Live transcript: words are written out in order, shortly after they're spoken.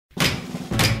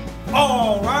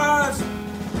All rise.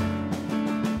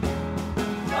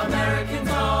 Americans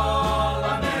all,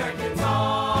 Americans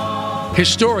all.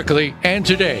 Historically and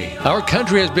today, our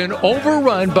country has been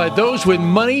overrun by those with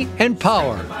money and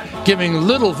power, giving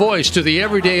little voice to the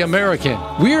everyday American.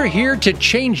 We're here to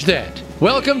change that.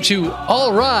 Welcome to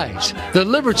All Rise, the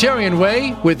Libertarian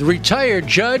Way with retired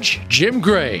Judge Jim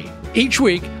Gray. Each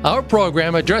week, our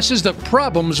program addresses the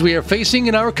problems we are facing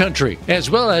in our country, as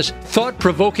well as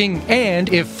thought-provoking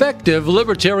and effective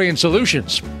libertarian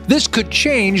solutions. This could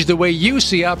change the way you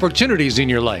see opportunities in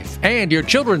your life and your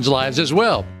children's lives as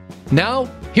well. Now,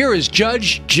 here is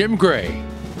Judge Jim Gray.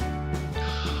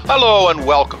 Hello and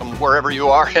welcome wherever you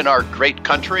are in our great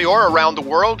country or around the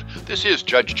world. This is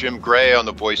Judge Jim Gray on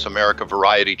the Voice America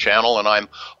Variety Channel, and I'm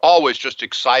always just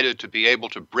excited to be able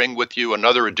to bring with you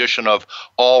another edition of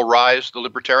All Rise, the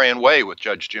Libertarian Way with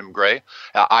Judge Jim Gray.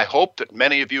 I hope that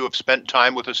many of you have spent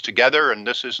time with us together, and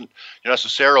this isn't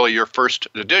necessarily your first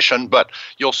edition, but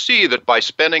you'll see that by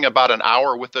spending about an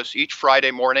hour with us each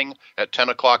Friday morning at 10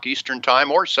 o'clock Eastern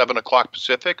Time or 7 o'clock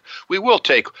Pacific, we will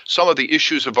take some of the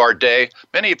issues of our day,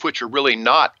 many of which are really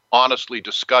not honestly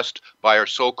discussed by our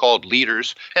so-called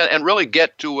leaders, and really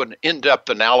get to an in-depth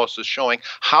analysis showing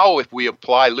how, if we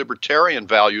apply libertarian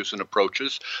values and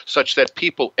approaches, such that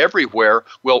people everywhere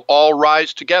will all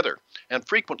rise together, and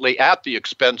frequently at the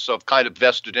expense of kind of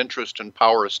vested interest and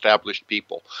power-established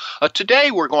people.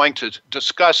 Today we're going to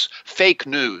discuss fake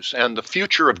news and the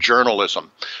future of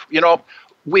journalism.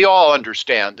 We all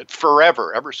understand that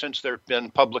forever, ever since there have been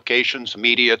publications,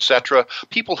 media, etc.,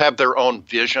 people have their own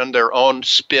vision, their own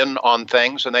spin on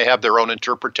things, and they have their own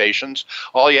interpretations.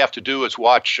 All you have to do is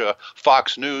watch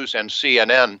Fox News and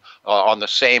CNN on the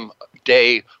same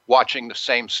day, watching the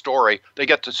same story. They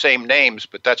get the same names,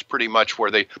 but that's pretty much where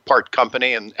they part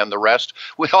company and the rest.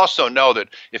 We also know that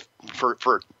if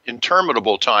for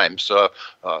interminable times,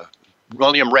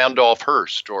 William Randolph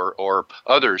Hearst or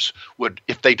others would,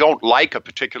 if they don't like a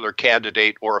particular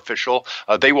candidate or official,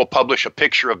 they will publish a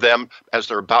picture of them as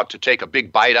they're about to take a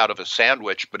big bite out of a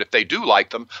sandwich. But if they do like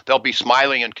them, they'll be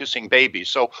smiling and kissing babies.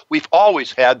 So we've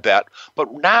always had that.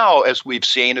 But now, as we've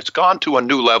seen, it's gone to a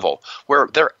new level where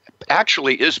there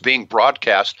actually is being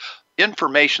broadcast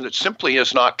information that simply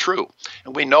is not true.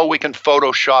 And we know we can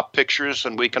Photoshop pictures,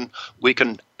 and we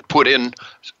can put in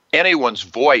anyone's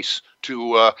voice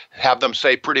to have them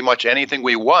say pretty much anything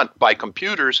we want by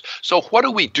computers. So what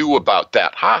do we do about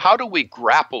that? How do we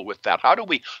grapple with that? How do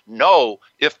we know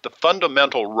if the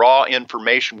fundamental raw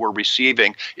information we're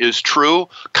receiving is true,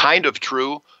 kind of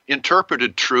true,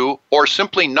 interpreted true, or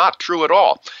simply not true at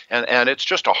all? And it's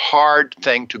just a hard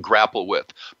thing to grapple with.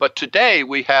 But today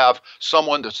we have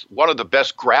someone that's one of the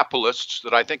best grappleists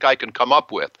that I think I can come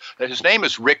up with. His name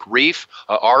is Rick Reiff,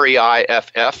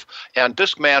 R-E-I-F-F, and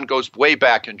this man goes way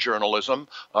back in journalism.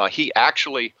 He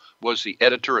actually was the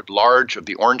editor-at-large of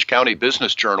the Orange County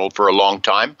Business Journal for a long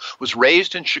time, was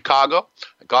raised in Chicago,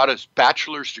 got his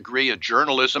bachelor's degree in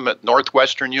journalism at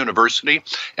Northwestern University,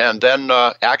 and then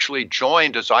actually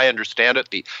joined, as I understand it,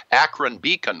 the Akron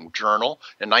Beacon Journal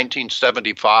in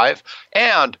 1975.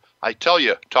 And I tell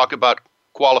you, talk about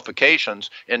qualifications.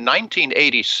 In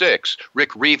 1986,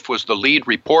 Rick Reiff was the lead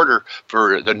reporter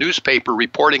for the newspaper,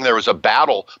 reporting there was a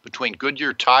battle between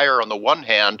Goodyear Tire on the one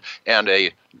hand and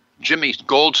a Jimmy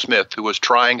Goldsmith, who was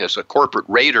trying as a corporate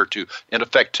raider to, in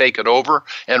effect, take it over.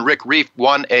 And Rick Reiff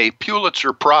won a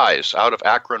Pulitzer Prize out of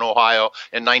Akron, Ohio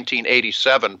in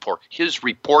 1987 for his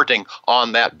reporting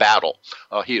on that battle.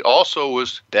 He also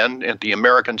was then at the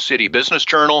American City Business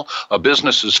Journal,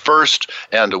 Business's First,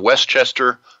 and the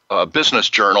Westchester Business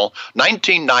Journal.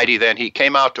 1990, then, he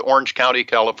came out to Orange County,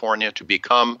 California to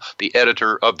become the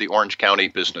editor of the Orange County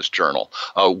Business Journal.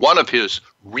 One of his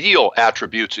real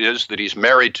attributes is that he's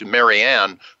married to Mary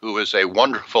Ann, who is a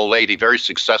wonderful lady, very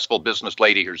successful business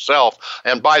lady herself.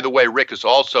 And by the way, Rick is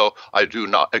also, I do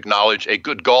not acknowledge, a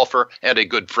good golfer and a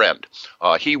good friend.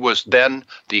 He was then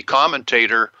the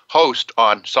commentator host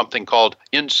on something called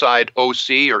Inside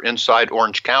OC or Inside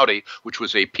Orange County, which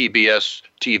was a PBS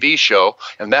TV show.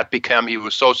 And that became, he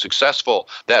was so successful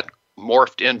that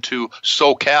morphed into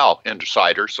SoCal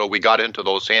Insider. So we got into the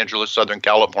Los Angeles, Southern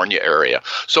California area.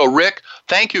 So Rick,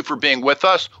 thank you for being with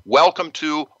us. Welcome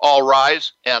to All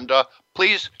Rise. And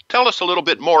please tell us a little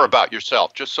bit more about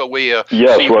yourself, just so we see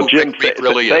who Jim, Rick Reiff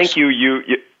really thank is. you.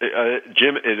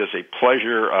 Jim, it is a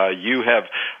pleasure. You have,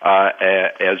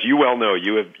 as you well know,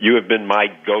 you have been my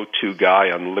go-to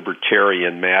guy on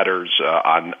libertarian matters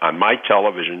on my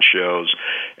television shows,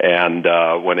 and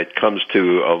when it comes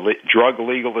to drug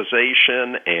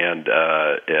legalization and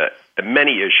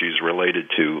many issues related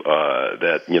to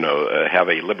that, have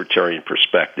a libertarian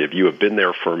perspective. You have been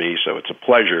there for me, so it's a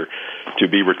pleasure to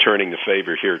be returning the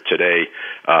favor here today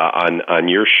on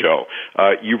your show.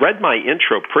 You read my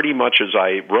intro pretty much as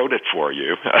I wrote it for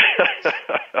you,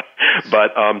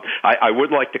 but I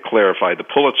would like to clarify the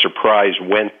Pulitzer Prize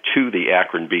went to the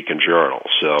Akron Beacon Journal,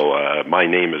 so my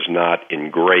name is not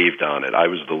engraved on it. I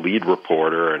was the lead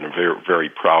reporter, and I'm very, very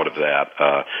proud of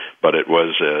that, but it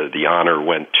was the honor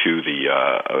went to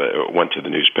the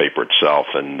newspaper itself,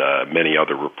 and many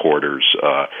other reporters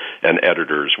and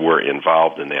editors were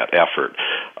involved in that effort.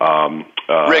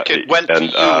 Rick, it went to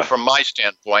you from my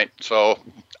standpoint, so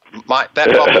that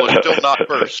bubble is still not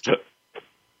burst.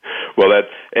 Well,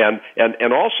 and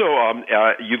also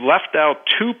you left out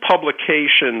two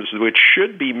publications which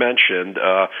should be mentioned.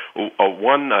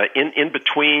 One in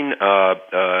between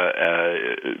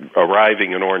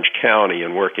arriving in Orange County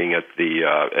and working at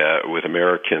with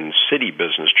American City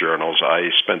Business Journals,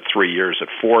 I spent 3 years at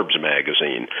Forbes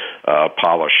magazine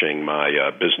polishing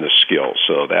my business skills.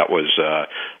 So that was a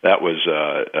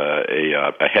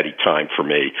heady time for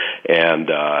me. And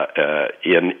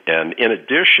in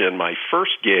addition, my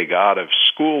first gig out of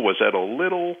school was at a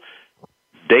little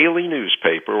daily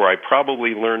newspaper where I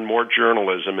probably learned more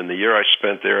journalism in the year I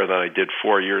spent there than I did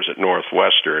 4 years at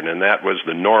Northwestern, and that was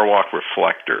the Norwalk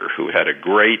Reflector, who had a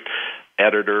great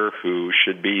editor who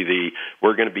should be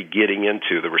we're going to be getting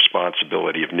into the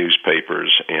responsibility of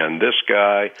newspapers, and this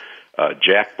guy,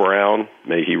 Jack Brown,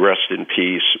 may he rest in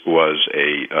peace, was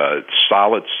a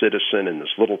solid citizen in this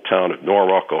little town of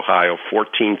Norwalk, Ohio,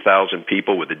 14,000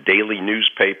 people with a daily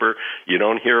newspaper. You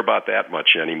don't hear about that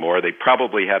much anymore. They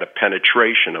probably had a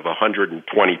penetration of 120%.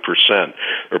 There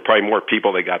were probably more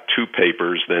people that got two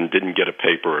papers than didn't get a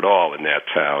paper at all in that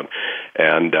town.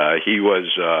 And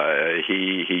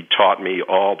he taught me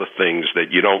all the things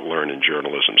that you don't learn in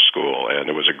journalism school, and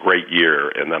it was a great year.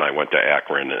 And then I went to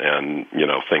Akron, and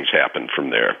things happened from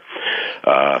there.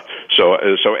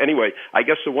 So anyway, I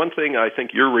guess the one thing I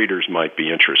think your readers might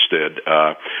be interested,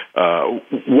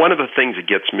 one of the things that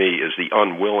gets me is the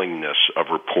unwillingness of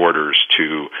reporters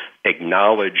to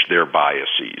acknowledge their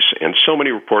biases. And so many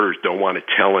reporters don't want to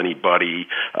tell anybody,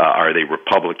 are they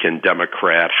Republican,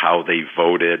 Democrat, how they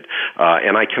voted.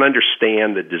 And I can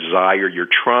understand the desire. You're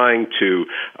trying to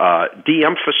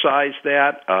de-emphasize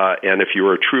that. And if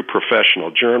you're a true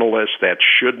professional journalist, that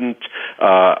shouldn't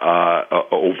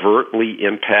overtly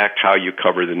impact how you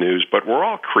cover the news. But we're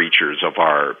all creatures of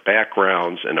our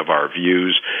backgrounds and of our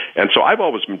views. And so I've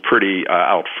always been pretty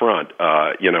out front,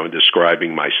 in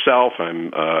describing myself.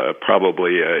 I'm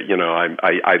probably,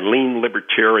 I lean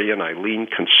libertarian, I lean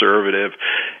conservative,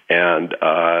 and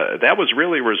that was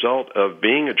really a result of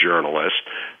being a journalist.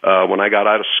 When I got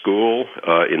out of school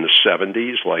in the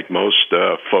 70s, like most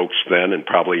folks then, and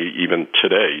probably even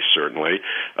today, certainly,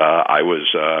 I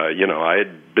was, I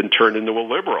had been turned into a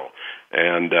liberal.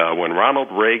 And when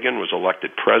Ronald Reagan was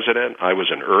elected president, I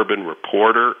was an urban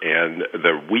reporter, and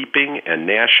the weeping and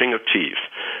gnashing of teeth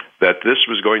that this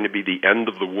was going to be the end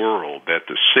of the world, that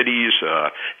the cities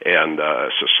and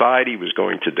society was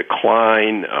going to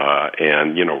decline,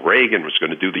 and, Reagan was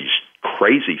going to do these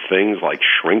crazy things like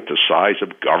shrink the size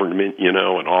of government,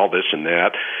 and all this and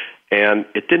that. And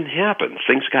it didn't happen.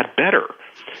 Things got better.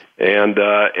 And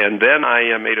then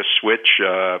I made a switch.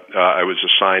 I was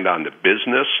assigned on to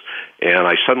business, and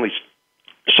I suddenly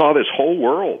saw this whole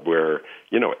world where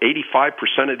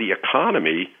 85% of the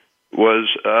economy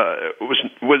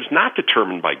was not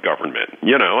determined by government,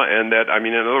 and that,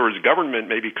 in other words, government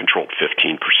maybe controlled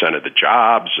 15% of the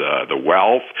jobs, the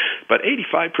wealth, but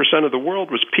 85% of the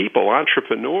world was people,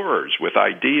 entrepreneurs with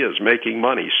ideas, making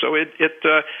money. So it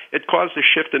caused a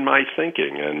shift in my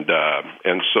thinking,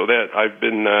 and so that I've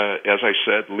been, as I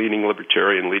said, leaning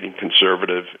libertarian, leaning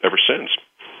conservative ever since.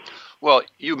 Well,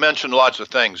 you mentioned lots of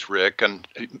things, Rick, and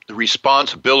the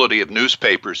responsibility of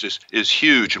newspapers is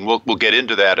huge, and we'll get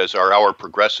into that as our hour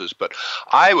progresses. But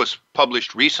I was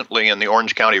published recently in the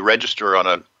Orange County Register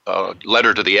on a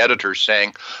letter to the editors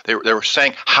saying they were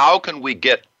saying, how can we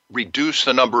get reduce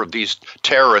the number of these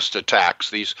terrorist attacks,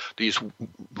 these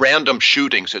random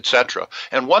shootings, etc.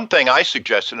 And one thing I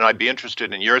suggested, and I'd be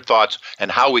interested in your thoughts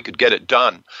and how we could get it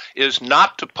done, is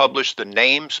not to publish the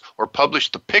names or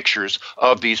publish the pictures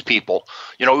of these people.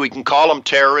 You know, we can call them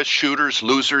terrorists, shooters,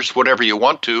 losers, whatever you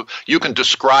want to. You can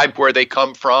describe where they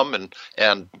come from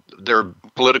and their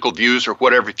political views or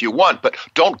whatever if you want, but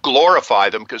don't glorify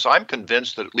them, because I'm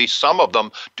convinced that at least some of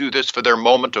them do this for their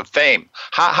moment of fame.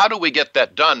 How do we get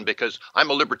that done? Because I'm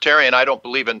a libertarian, I don't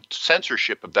believe in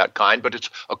censorship of that kind, but it's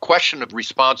a question of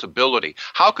responsibility.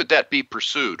 How could that be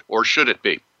pursued, or should it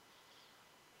be?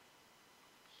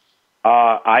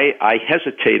 I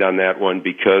hesitate on that one,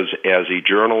 because as a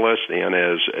journalist and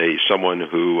as someone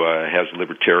who has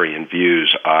libertarian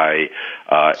views, I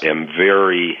am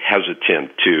very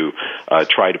hesitant to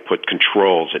try to put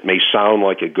controls. It may sound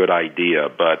like a good idea,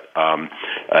 but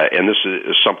and this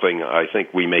is something I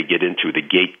think we may get into, the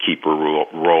gatekeeper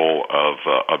role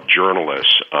of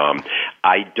journalists.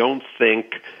 I don't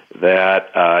think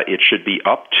that it should be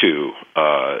up to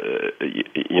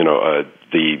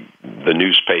the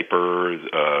newspaper,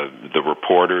 the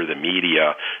reporter, the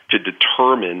media to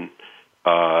determine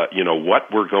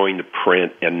what we're going to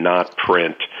print and not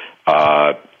print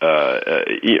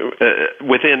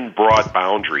within broad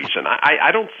boundaries. And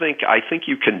I don't think, I think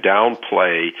you can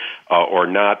downplay or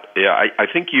not. I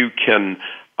think you can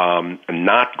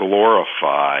not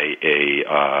glorify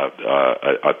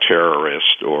a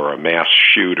terrorist or a mass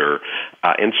shooter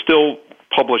and still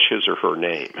publish his or her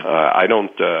name. I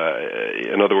don't,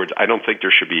 in other words, I don't think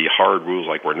there should be hard rules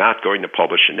like we're not going to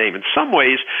publish a name. In some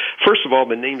ways, first of all,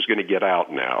 the name's going to get out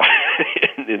now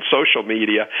in social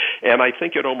media, and I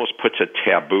think it almost puts a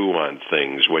taboo on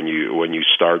things when you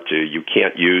start to, you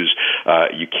can't use,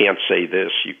 you can't say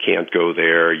this, you can't go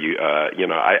there,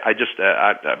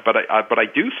 but I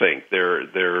do think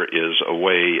there is a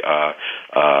way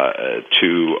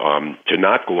to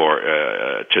not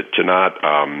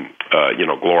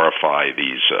glorify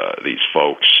these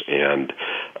folks, and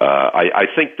I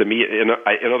think the media.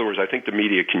 In other words, I think the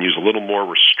media can use a little more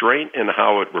restraint in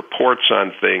how it reports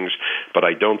on things, but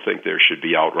I don't think there should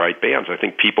be outright bans. I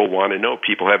think people want to know.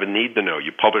 People have a need to know.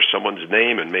 You publish someone's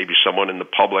name, and maybe someone in the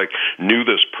public knew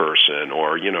this person,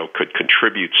 or could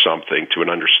contribute something to an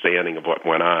understanding of what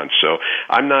went on. So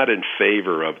I'm not in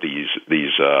favor of these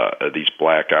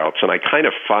blackouts, and I kind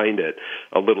of find it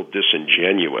a little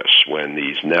disingenuous when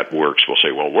these networks will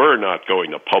say, well, we're not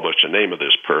going to publish the name of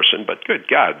this person, but good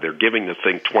God, they're giving the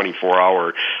thing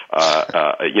 24-hour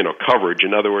coverage.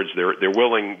 In other words,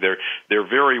 they're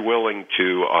very willing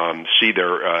to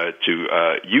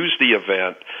use the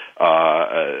event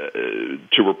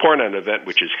to report on an event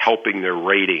which is helping their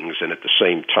ratings, and at the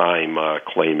same time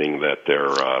claiming that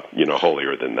they're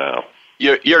holier than thou.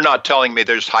 You're not telling me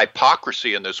there's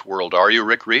hypocrisy in this world, are you,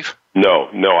 Rick Reef? No,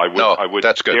 I would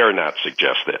that's good. dare not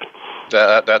suggest that.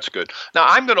 That's good. Now,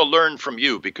 I'm going to learn from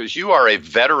you, because you are a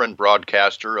veteran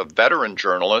broadcaster, a veteran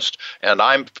journalist, and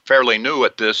I'm fairly new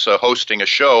at this, hosting a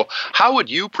show. How would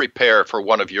you prepare for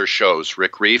one of your shows,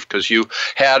 Rick Reef? Because you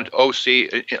had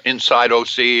Inside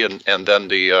OC, and then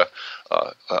the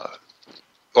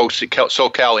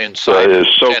SoCal Insider.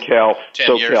 SoCal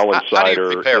Insider,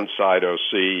 Insider, Inside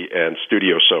OC, and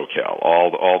Studio SoCal.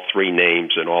 All three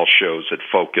names and all shows that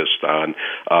focused on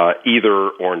either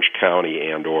Orange County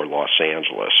and or Los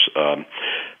Angeles.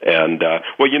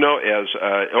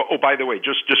 By the way,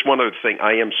 just one other thing.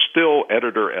 I am still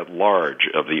editor at large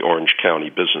of the Orange County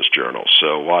Business Journal.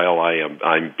 So while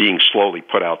I'm being slowly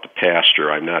put out the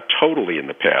pasture, I'm not totally in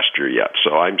the pasture yet.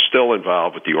 So I'm still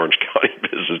involved with the Orange County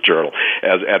Business Journal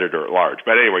as editor at large.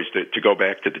 But anyways, to go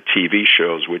back to the TV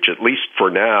shows, which at least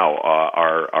for now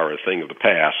are a thing of the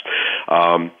past.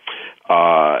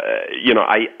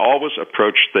 I always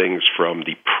approach things from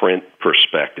the print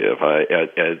perspective.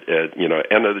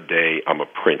 End of the day, I'm a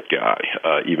print guy,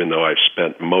 even though I've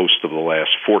spent most of the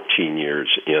last 14 years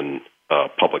in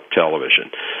public television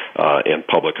and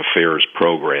public affairs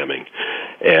programming.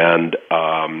 And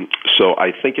so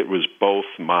I think it was both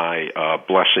my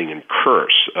blessing and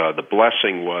curse. The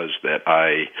blessing was that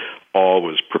I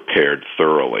always prepared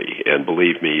thoroughly. And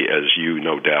believe me, as you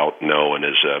no doubt know, and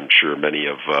as I'm sure many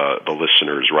of the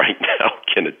listeners right now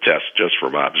can attest just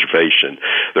from observation,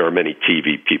 there are many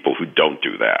TV people who don't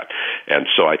do that. And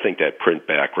so I think that print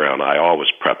background, I always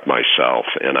prepped myself,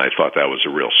 and I thought that was a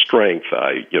real strength.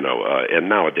 And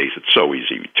nowadays it's so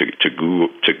easy to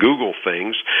Google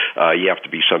things. You have to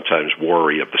be sometimes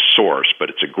wary of the source, but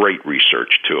it's a great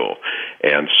research tool.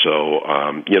 And so,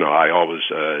 I always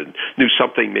knew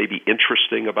something maybe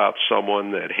interesting about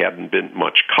someone that hadn't been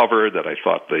much covered that I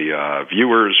thought the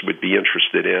viewers would be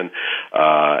interested in.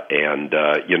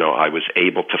 I was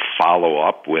able to follow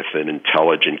up with an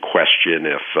intelligent question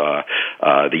if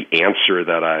the answer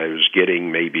that I was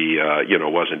getting maybe,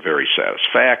 wasn't very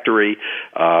satisfactory.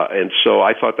 And so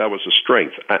I thought that was a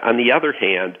strength. On the other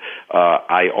hand,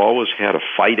 I always had a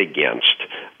fight against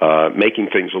making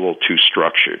things a little too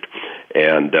structured.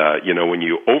 And, when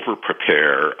you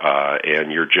over-prepare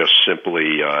and you're just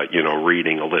simply,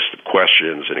 reading a list of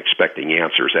questions and expecting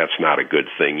answers, that's not a good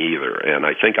thing either. And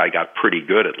I think I got pretty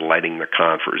good at letting the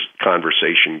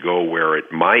conversation go where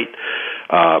it might.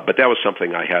 But that was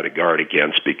something I had to guard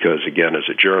against because, again, as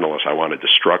a journalist, I wanted to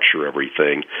structure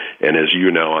everything. And as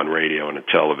you know, on radio and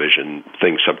television,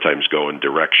 things sometimes go in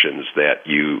directions that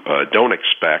you don't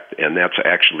expect, and that's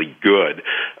actually good,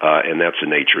 and that's the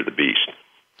nature of the beast.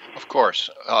 Of course,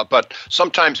 but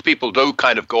sometimes people do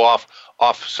kind of go off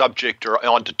subject or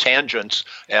onto tangents,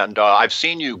 and I've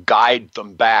seen you guide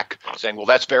them back, saying, "Well,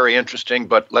 that's very interesting,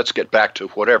 but let's get back to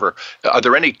whatever." Are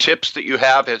there any tips that you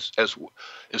have as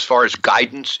far as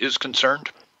guidance is concerned?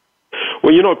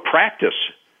 Well, practice.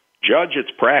 Judge,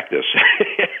 it's practice,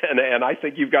 and I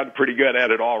think you've gotten pretty good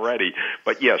at it already.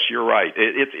 But yes, you're right.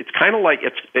 It's kind of like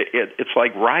it's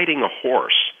like riding a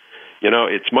horse.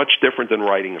 It's much different than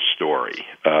writing a story.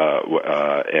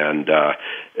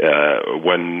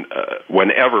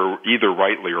 Whenever, either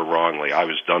rightly or wrongly, I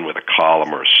was done with a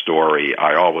column or a story,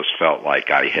 I always felt like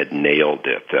I had nailed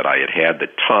it, that I had the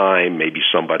time. Maybe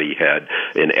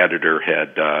an editor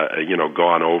had,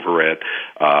 gone over it.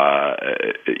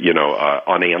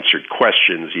 Unanswered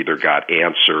questions either got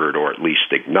answered or at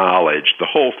least acknowledged. The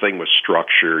whole thing was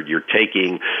structured. You're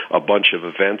taking a bunch of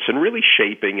events and really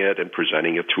shaping it and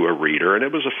presenting it to a reader, and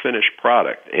it was a finished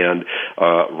product. And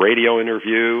radio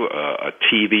interview, a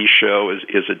TV show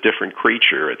is a different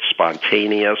creature. It's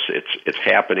spontaneous. It's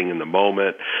happening in the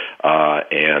moment,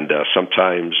 and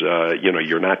sometimes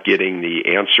you're not getting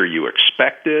the answer you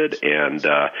expected, and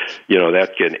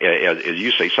that can, as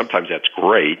you say, sometimes that's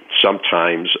great.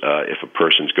 Sometimes if a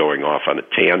person's going off on a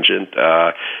tangent,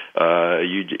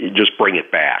 you just bring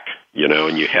it back.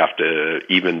 And you have to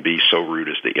even be so rude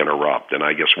as to interrupt. And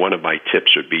I guess one of my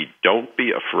tips would be, don't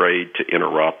be afraid to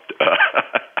interrupt,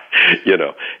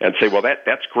 and say, well,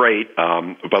 that's great,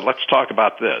 but let's talk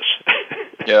about this.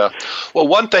 Yeah. Well,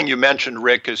 one thing you mentioned,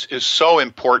 Rick, is so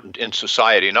important in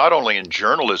society, not only in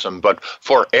journalism, but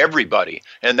for everybody,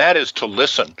 and that is to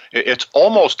listen. It's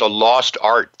almost a lost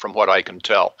art from what I can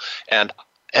tell. And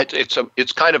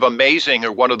it's kind of amazing,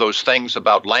 or one of those things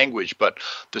about language, but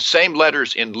the same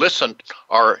letters in listen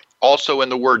are also in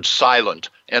the word silent,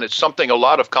 and it's something a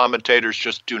lot of commentators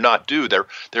just do not do. They're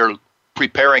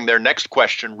preparing their next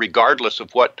question regardless of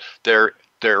what their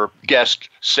guest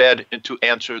said to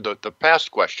answer the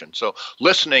past question. So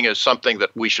listening is something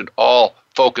that we should all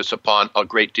focus upon a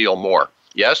great deal more.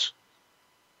 Yes?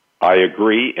 I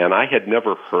agree, and I had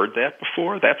never heard that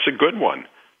before. That's a good one.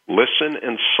 Listen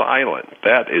and silent.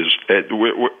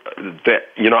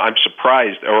 I'm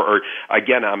surprised, or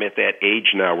again, I'm at that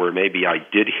age now where maybe I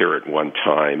did hear it one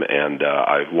time, and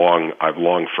I've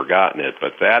long forgotten it.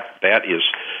 But that is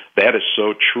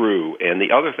so true. And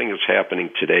the other thing that's happening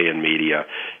today in media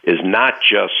is not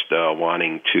just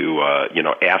wanting to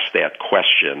ask that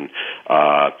question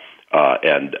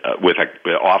and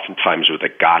oftentimes with a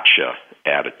gotcha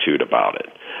attitude about it.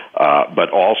 But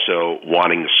also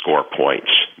wanting to score points,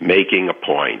 making a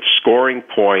point, scoring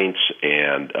points,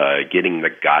 and getting the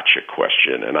gotcha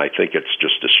question. And I think it's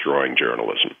just destroying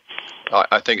journalism.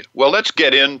 I think, well, let's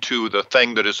get into the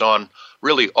thing that is on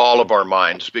really all of our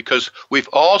minds, because we've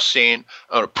all seen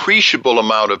an appreciable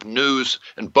amount of news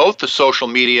in both the social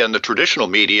media and the traditional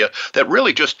media that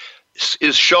really just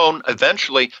is shown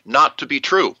eventually not to be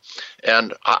true.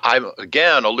 And I'm,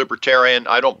 again, a libertarian.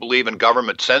 I don't believe in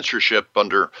government censorship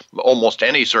under almost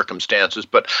any circumstances.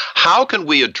 But how can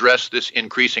we address this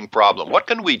increasing problem? What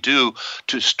can we do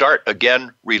to start,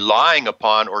 again, relying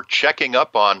upon or checking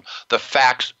up on the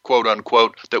facts, quote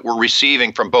unquote, that we're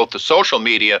receiving from both the social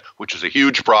media, which is a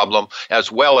huge problem,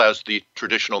 as well as the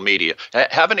traditional media?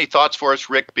 Have any thoughts for us,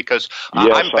 Rick? Because yes,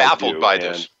 I'm baffled by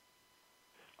this.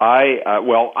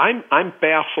 I'm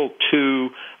baffled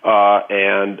too,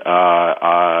 and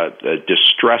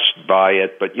distressed by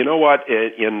it. But you know what?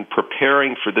 In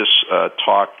preparing for this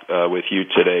talk with you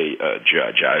today,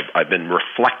 Judge, I've been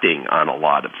reflecting on a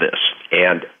lot of this,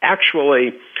 and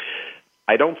actually,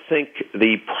 I don't think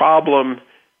the problem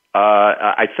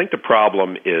I think the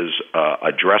problem is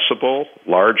addressable,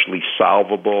 largely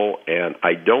solvable, and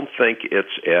I don't think it's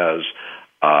as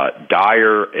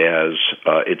dire as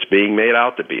it's being made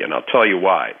out to be, and I'll tell you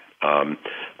why.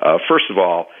 First of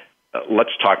all,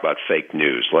 let's talk about fake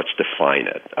news. Let's define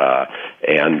it.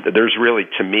 And there's really,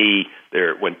 to me,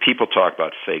 when people talk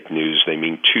about fake news, they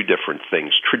mean two different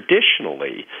things.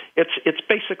 Traditionally, it's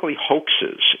basically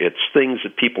hoaxes. It's things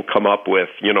that people come up with,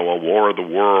 a War of the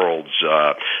Worlds,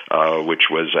 which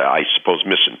was, I suppose,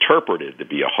 misinterpreted to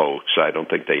be a hoax. I don't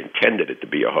think they intended it to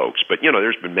be a hoax. But,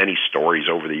 there's been many stories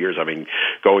over the years. I mean,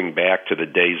 going back to the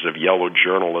days of yellow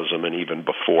journalism and even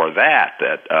before that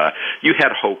you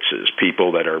had hoaxes,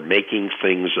 people that are making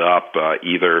things up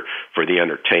either for the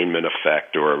entertainment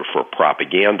effect or for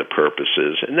propaganda purposes.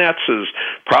 And that's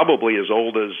probably as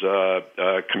old as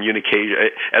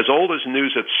communication, as old as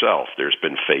news itself. There's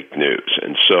been fake news.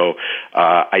 And so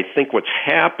I think what's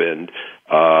happened,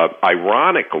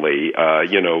 ironically,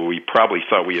 we probably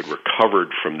thought we had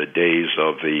recovered from the days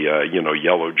of the,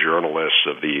 yellow journalists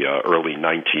of the early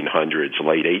 1900s,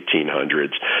 late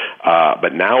 1800s.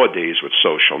 But nowadays with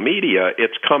social media,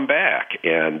 it's come back.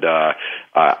 And I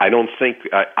think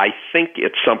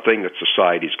it's something that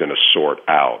society's going to sort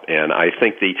out. And I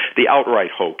think the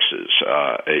outright hoaxes,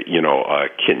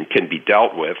 can be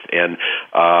dealt with. And,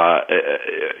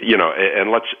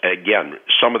 and let's, again,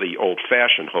 some of the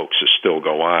old-fashioned hoaxes still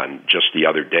go on. Just the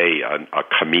other day, a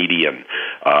comedian,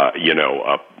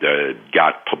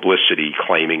 got publicity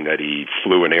claiming that he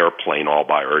flew an airplane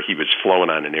or he was flown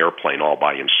on an airplane all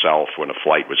by himself when a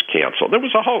flight was canceled. There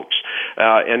was a hoax,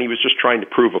 and he was just trying to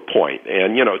prove a point.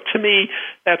 And, to me,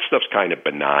 that stuff's kind of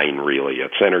benign, really.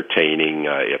 It's entertaining,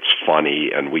 it's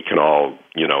funny, and we can all,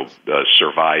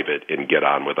 survive it and get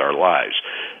on with our lives.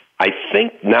 I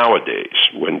think nowadays,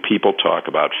 when people talk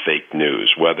about fake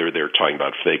news, whether they're talking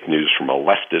about fake news from a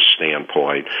leftist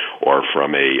standpoint or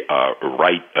from a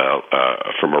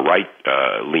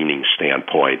right-leaning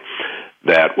standpoint,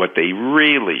 that what they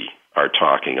really are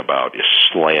talking about is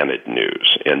slanted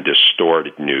news and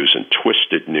distorted news and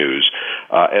twisted news,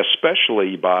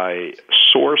 especially by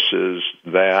sources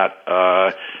that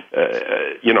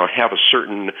have a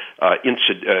certain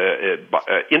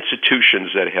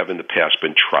institutions that have in the past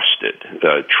been trusted.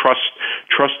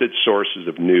 Trusted sources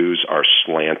of news are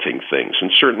slanting things,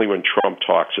 and certainly when Trump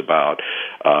talks about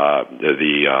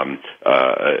the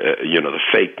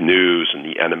fake news and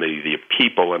the enemy of the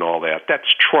people and all that,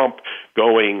 that's Trump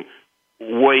going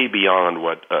way beyond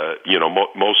what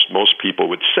most people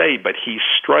would say, but he's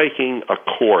striking a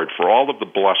chord for all of the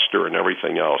bluster and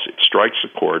everything else. It strikes a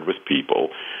chord with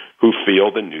people who feel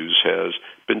the news has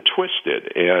been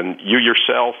twisted. And you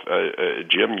yourself,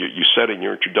 Jim, you said in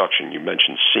your introduction, you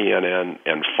mentioned CNN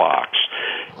and Fox,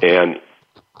 and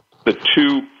the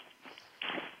two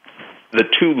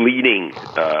leading,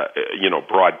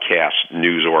 broadcast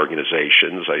news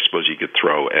organizations. I suppose you could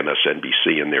throw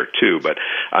MSNBC in there too, but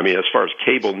I mean, as far as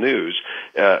cable news,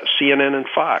 CNN and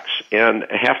Fox, and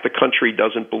half the country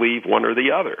doesn't believe one or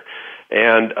the other,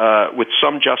 and with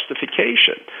some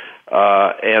justification.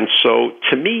 And so,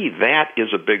 to me, that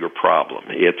is a bigger problem.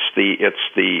 It's the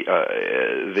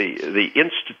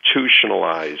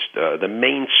institutionalized, the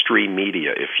mainstream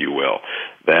media, if you will,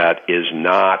 that is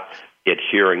not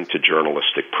adhering to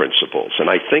journalistic principles. And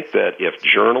I think that if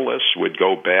journalists would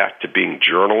go back to being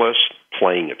journalists,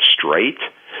 playing it straight,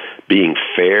 being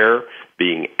fair,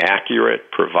 being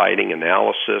accurate, providing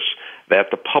analysis,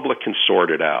 that the public can sort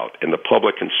it out, and the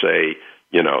public can say,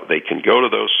 they can go to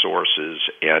those sources,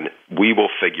 and we will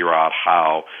figure out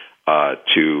how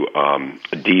to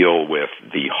deal with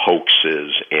the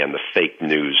hoaxes and the fake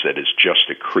news that is just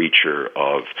a creature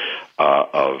of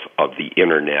the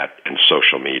internet and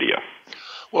social media.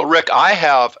 Well, Rick, I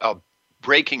have a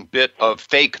breaking bit of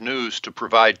fake news to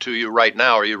provide to you right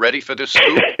now. Are you ready for this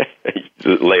scoop?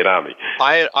 Lay it on me.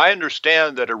 I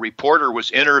understand that a reporter was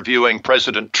interviewing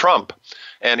President Trump,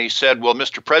 and he said, well,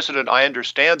 Mr. President, I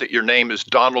understand that your name is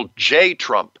Donald J.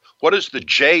 Trump. What does the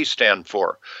J stand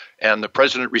for? And the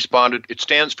president responded, it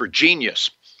stands for genius.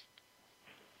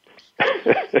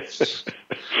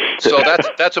 So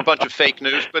that's a bunch of fake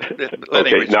news. But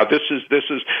okay, now this is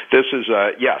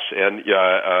yes, and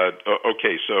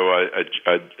okay. So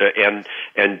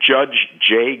and Judge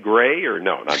Jay Gray, or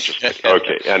no? Not just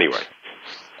okay. Anyway,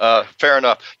 fair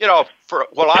enough. For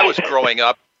while I was growing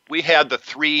up, we had the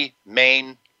three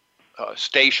main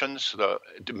stations, the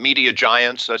media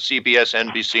giants, CBS,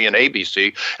 NBC, and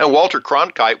ABC. And Walter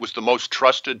Cronkite was the most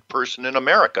trusted person in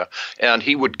America, and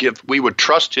we would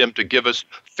trust him to give us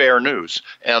fair news.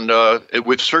 And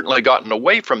we've certainly gotten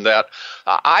away from that.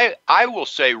 I will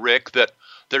say, Rick, that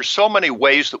there's so many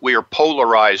ways that we are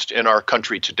polarized in our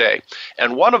country today.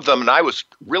 And one of them, and I was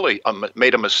really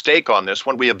made a mistake on this,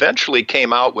 when we eventually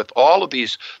came out with all of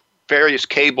these various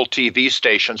cable TV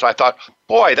stations, I thought,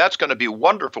 boy, that's going to be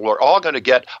wonderful. We're all going to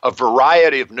get a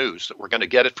variety of news, that we're going to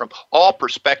get it from all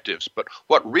perspectives. But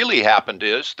what really happened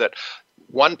is that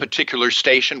one particular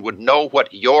station would know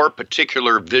what your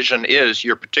particular vision is,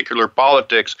 your particular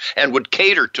politics, and would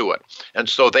cater to it. And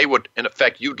so they would, in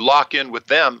effect, you'd lock in with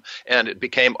them, and it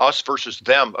became us versus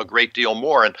them a great deal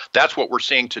more. And that's what we're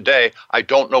seeing today. I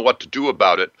don't know what to do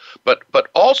about it. But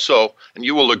also, and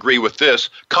you will agree with this,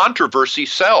 controversy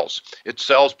sells. It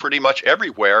sells pretty much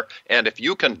everywhere. And if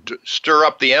you can stir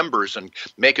up the embers and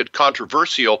make it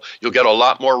controversial, you'll get a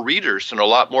lot more readers and a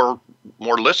lot more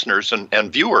listeners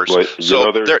and viewers. Well,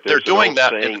 so they're doing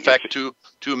that, in effect, to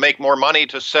make more money,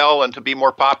 to sell, and to be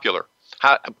more popular.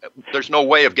 There's no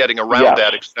way of getting around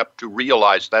that except to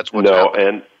realize that's what's happening.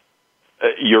 And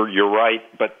you're right,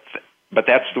 but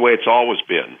that's the way it's always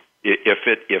been. If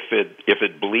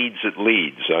it bleeds, it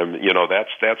leads.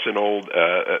 That's an old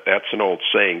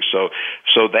saying. So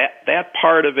that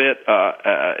part of it,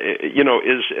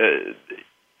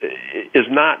 is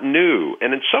not new,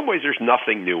 and in some ways, there's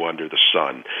nothing new under the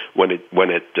sun when it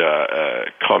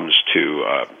comes to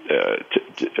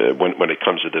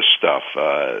this stuff.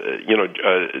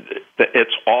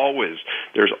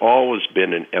 There's always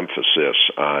been an emphasis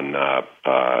on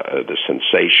the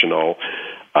sensational,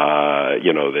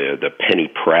 the penny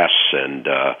press, and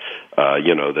the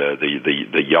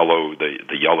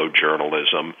yellow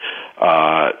journalism,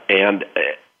 and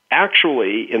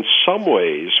actually, in some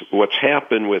ways, what's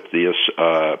happened with this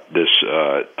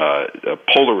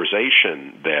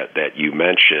polarization that you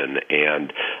mention,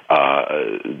 and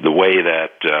the way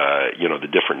that the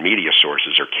different media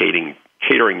sources are catering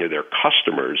to their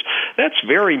customers, that's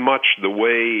very much the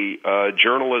way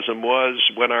journalism was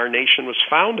when our nation was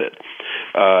founded.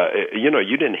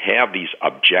 You didn't have these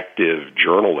objective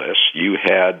journalists. You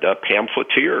had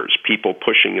pamphleteers, people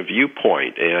pushing a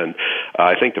viewpoint. And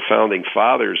I think the founding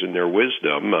fathers, in their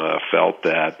wisdom, felt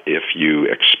that if you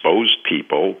exposed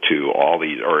people to all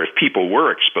these, or if people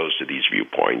were exposed to these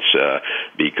viewpoints,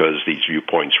 because these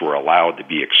viewpoints were allowed to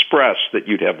be expressed, that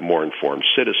you'd have more informed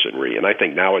citizenry. And I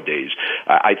think nowadays,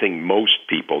 I think most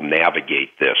people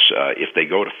navigate this. If they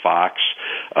go to Fox,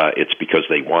 it's because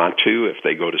they want to. If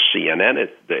they go to CNN,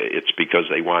 it's because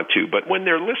they want to. But when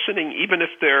they're listening, even if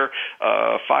they're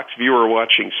Fox viewer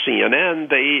watching CNN,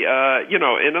 they,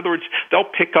 in other words, they'll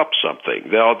pick up something.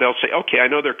 They'll say, okay, I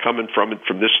know they're coming from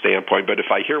this standpoint, but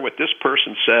if I hear what this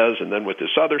person says and then what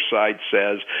this other side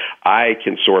says, I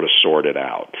can sort of sort it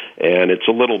out. And it's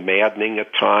a little maddening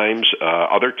at times.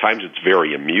 Other times it's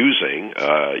very amusing.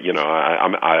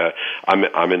 I'm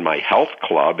in my health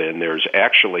club, and there's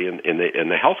actually in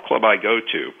the health club I go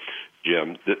to,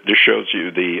 Jim, this shows you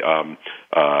the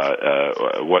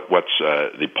what's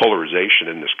the polarization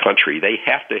in this country. They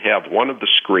have to have one of the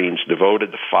screens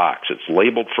devoted to Fox. It's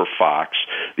labeled for Fox.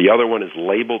 The other one is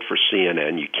labeled for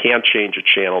CNN. You can't change a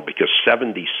channel because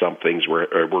 70-somethings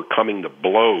were coming to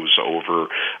blows over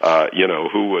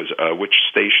who was which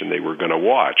station they were going to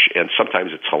watch. And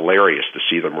sometimes it's hilarious to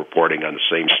see them reporting on the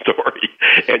same story,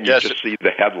 and you just see the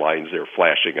headlines they're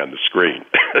flashing on the screen.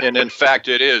 And in fact,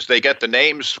 it is. They get the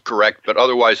names correct, but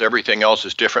otherwise everything else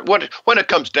is different. When it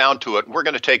comes down to it, we're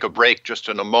going to take a break just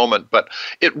in a moment, but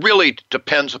it really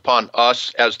depends upon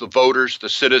us as the voters, the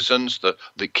citizens, the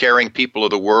caring people of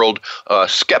the world.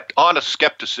 Honest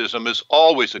skepticism is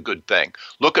always a good thing.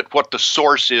 Look at what the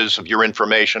source is of your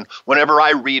information. Whenever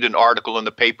I read an article in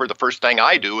the paper, the first thing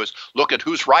I do is look at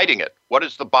who's writing it. What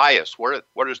is the bias? What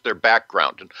is their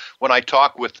background? And when I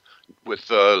talk with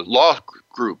law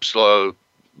groups,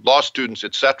 law students,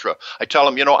 etc., I tell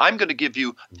them, I'm going to give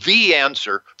you the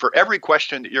answer for every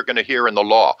question that you're going to hear in the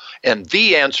law. And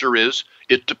the answer is,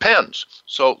 it depends.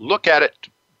 So look at it.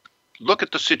 Look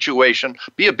at the situation.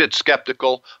 Be a bit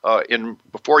skeptical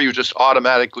before you just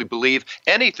automatically believe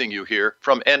anything you hear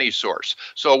from any source.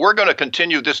 So we're going to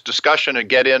continue this discussion and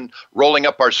get in, rolling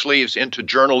up our sleeves into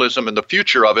journalism and the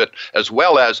future of it, as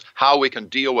well as how we can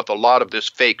deal with a lot of this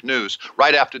fake news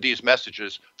right after these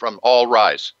messages from All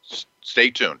Rise. Stay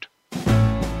tuned.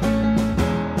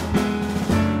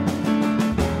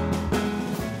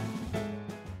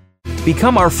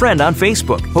 Become our friend on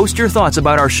Facebook. Post your thoughts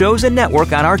about our shows and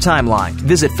network on our timeline.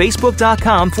 Visit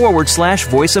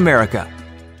Facebook.com/Voice America.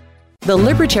 The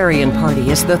Libertarian Party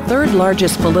is the third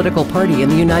largest political party in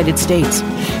the United States,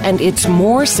 and it's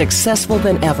more successful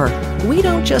than ever. We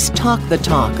don't just talk the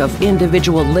talk of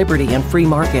individual liberty and free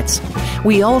markets.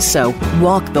 We also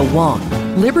walk the walk.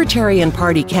 Libertarian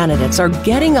Party candidates are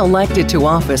getting elected to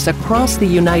office across the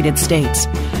United States,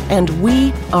 and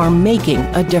we are making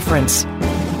a difference.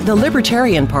 The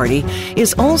Libertarian Party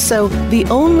is also the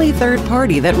only third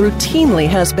party that routinely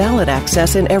has ballot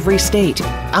access in every state.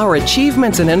 Our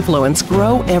achievements and influence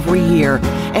grow every year,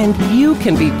 and you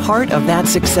can be part of that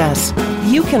success.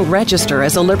 You can register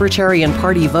as a Libertarian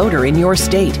Party voter in your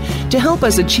state to help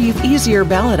us achieve easier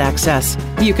ballot access.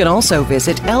 You can also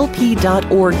visit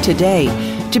lp.org today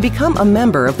to become a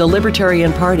member of the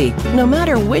Libertarian Party, no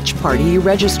matter which party you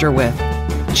register with.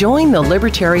 Join the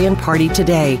Libertarian Party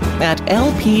today at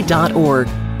lp.org.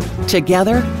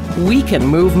 Together, we can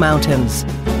move mountains.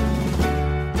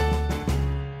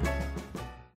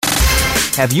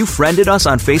 Have you friended us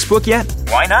on Facebook yet?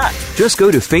 Why not? Just go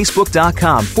to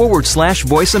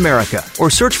facebook.com/Voice America or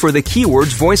search for the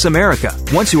keywords Voice America.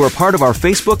 Once you are part of our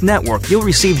Facebook network, you'll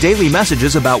receive daily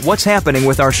messages about what's happening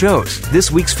with our shows, this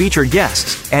week's featured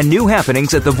guests, and new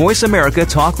happenings at the Voice America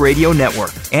Talk Radio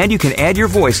Network. And you can add your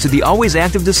voice to the always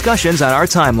active discussions on our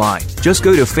timeline. Just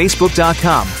go to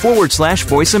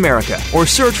facebook.com/Voice America or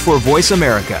search for Voice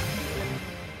America.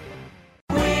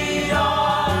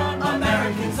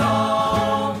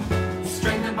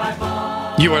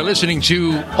 You are listening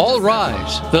to All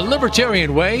Rise, the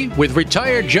Libertarian Way with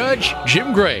retired Judge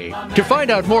Jim Gray. To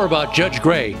find out more about Judge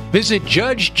Gray, visit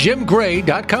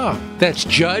judgejimgray.com. That's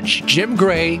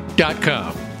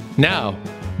judgejimgray.com. Now,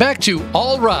 back to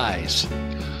All Rise.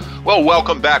 Well,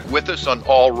 welcome back with us on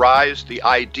All Rise. The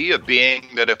idea being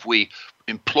that if we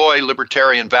employ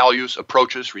libertarian values,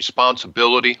 approaches,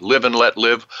 responsibility, live and let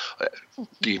live,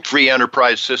 the free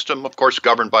enterprise system, of course,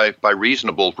 governed by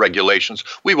reasonable regulations,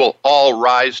 we will all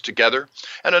rise together.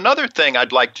 And another thing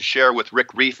I'd like to share with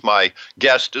Rick Reef, my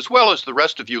guest, as well as the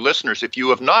rest of you listeners, if you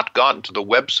have not gone to the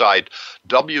website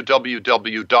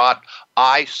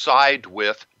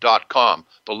www.isidewith.com,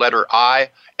 the letter I,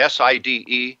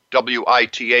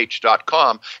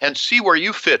 SIDEWITH.com, and see where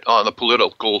you fit on the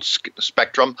political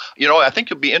spectrum. You know, I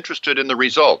think you'll be interested in the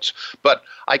results. But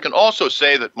I can also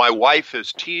say that my wife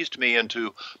has teased me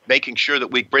into making sure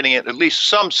that we bring in at least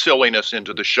some silliness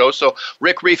into the show. So,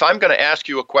 Rick Reef, I'm going to ask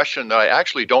you a question that I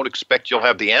actually don't expect you'll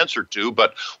have the answer to,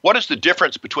 but what is the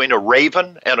difference between a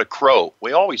raven and a crow?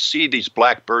 We always see these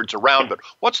black birds around, but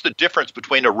what's the difference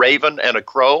between a raven and a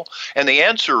crow? And the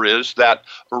answer is that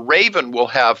a raven will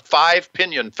have 5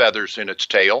 pinion feathers in its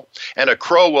tail, and a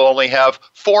crow will only have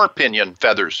 4 pinion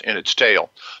feathers in its tail.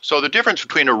 So the difference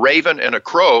between a raven and a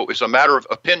crow is a matter of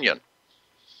opinion.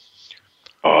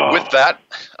 With that,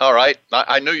 all right,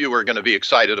 I knew you were going to be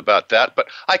excited about that, but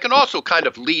I can also kind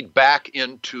of lead back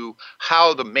into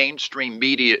how the mainstream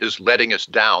media is letting us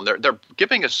down. They're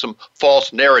giving us some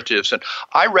false narratives. And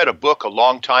I read a book a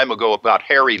long time ago about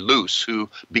Harry Luce, who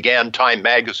began Time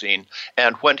magazine.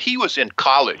 And when he was in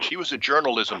college, he was a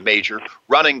journalism major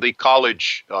running the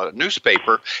college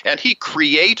newspaper, and he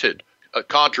created a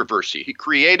controversy. He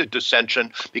created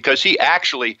dissension because he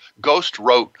actually ghost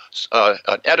wrote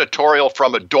an editorial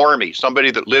from a dormie,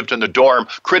 somebody that lived in the dorm,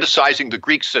 criticizing the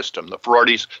Greek system, the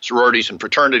sororities, and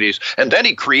fraternities. And then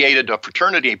he created a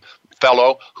fraternity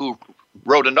fellow who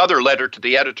wrote another letter to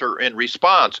the editor in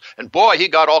response. And boy, he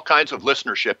got all kinds of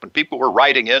listenership, and people were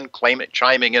writing in,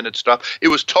 chiming in and stuff. It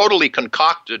was totally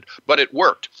concocted, but it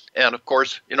worked. And of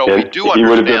course, you know, we do understand. He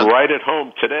would have been right at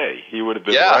home today.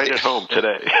 Right at home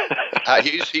today.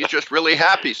 He's just really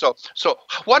happy. So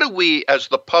what do we, as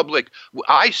the public,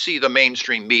 I see the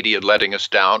mainstream media letting us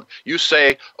down. You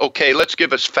say, okay, let's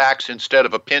give us facts instead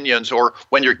of opinions, or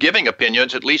when you're giving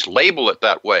opinions, at least label it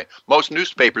that way. Most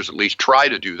newspapers at least try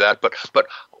to do that. But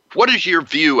what is your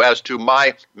view as to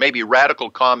my maybe radical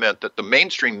comment that the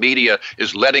mainstream media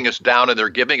is letting us down and they're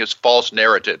giving us false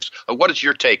narratives? What is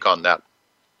your take on that?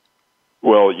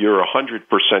 Well, you're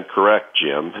 100% correct,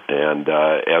 Jim. And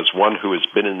as one who has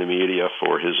been in the media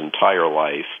for his entire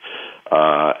life,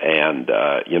 and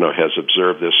has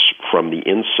observed this from the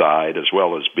inside as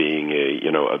well as being a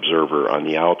observer on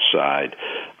the outside,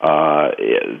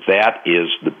 that is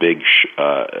the big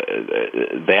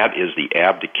that is the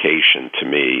abdication to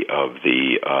me of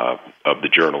the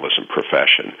journalism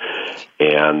profession,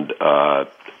 and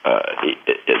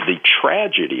the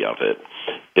tragedy of it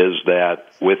is that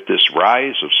with this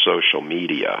rise of social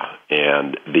media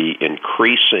and the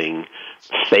increasing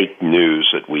fake news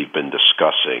that we've been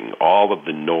discussing, all of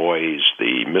the noise,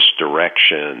 the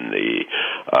misdirection,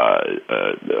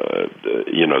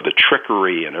 the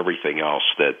trickery and everything else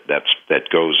that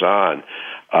goes on,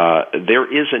 there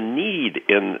is a need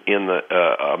in the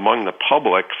among the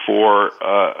public for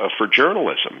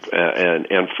journalism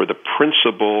and for the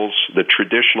principles, the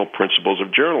traditional principles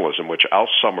of journalism, which I'll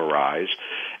summarize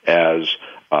as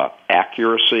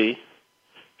accuracy,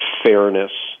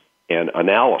 fairness, and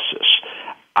analysis.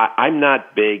 I'm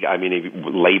not big,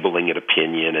 labeling it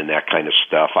opinion and that kind of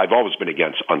stuff. I've always been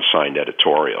against unsigned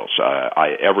editorials.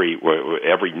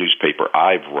 Every newspaper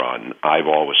I've run, I've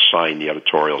always signed the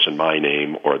editorials in my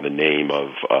name or the name of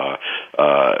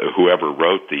whoever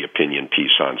wrote the opinion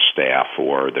piece on staff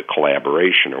or the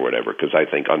collaboration or whatever, because I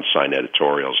think unsigned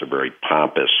editorials are very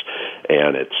pompous,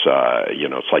 and it's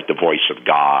like the voice of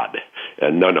God.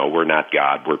 And no, we're not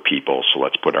God, we're people, so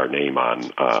let's put our name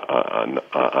on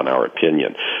our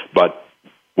opinion. But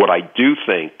what I do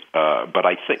think,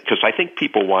 because I think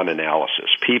people want analysis.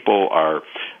 People are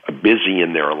busy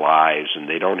in their lives, and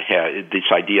they don't have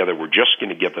this idea that we're just going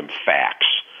to give them facts.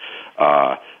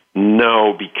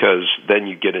 No, because then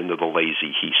you get into the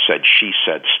lazy he said, she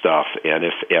said stuff, and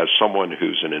if, as someone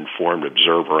who's an informed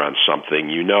observer on something,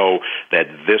 you know that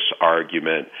this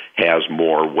argument has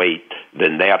more weight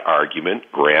than that argument.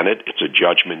 Granted, it's a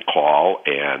judgment call,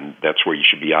 and that's where you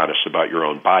should be honest about your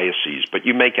own biases, but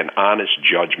you make an honest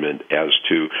judgment as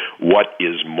to what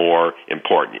is more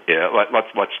important.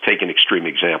 Let's take an extreme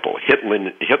example.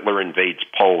 Hitler invades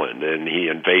Poland, and he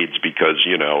invades because,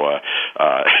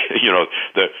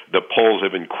 the Poles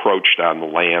have encroached on the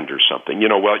land or something.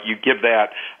 Well, you give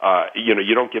that,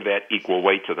 you don't give that equal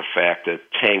weight to the fact that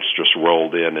tanks just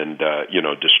rolled in and,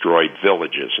 destroyed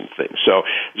villages and things. So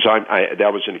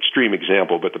that was an extreme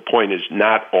example, but the point is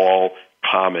not all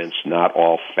comments, not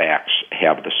all facts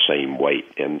have the same weight,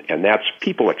 and that's,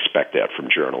 people expect that from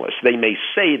journalists. They may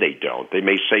say they don't. They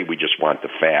may say we just want the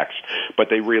facts, but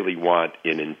they really want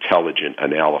an intelligent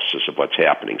analysis of what's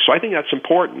happening. So I think that's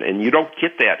important, and you don't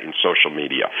get that in social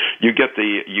media. You get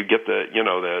the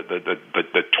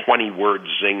 20-word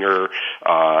zinger,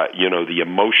 the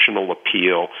emotional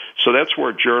appeal. So that's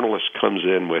where journalist comes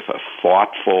in with a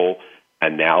thoughtful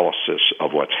analysis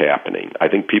of what's happening. I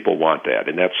think people want that,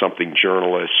 and that's something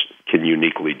journalists can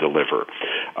uniquely deliver.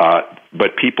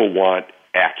 But people want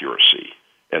accuracy,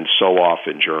 and so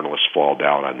often journalists fall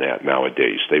down on that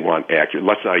nowadays. They want accurate.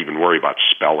 Let's not even worry about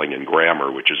spelling and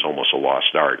grammar, which is almost a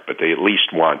lost art, but they at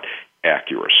least want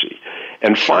accuracy.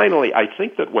 And finally, I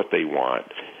think that what they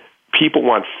want, people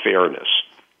want fairness.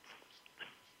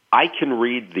 I can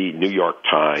read the New York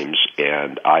Times,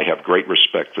 and I have great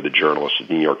respect for the journalists at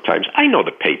the New York Times. I know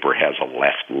the paper has a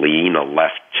left lean, a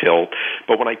left tilt,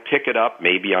 but when I pick it up,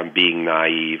 maybe I'm being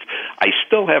naive. I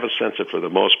still have a sense that for the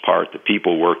most part, the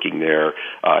people working there,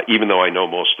 even though I know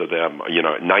most of them,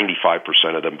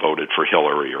 95% of them voted for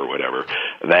Hillary or whatever,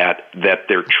 that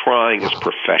they're trying as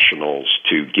professionals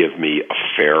to give me a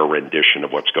fair rendition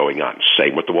of what's going on.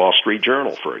 Same with the Wall Street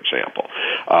Journal, for example.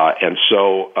 And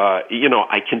so,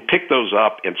 I can pick those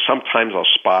up, and sometimes I'll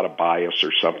spot a bias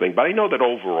or something, but I know that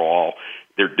overall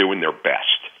they're doing their best.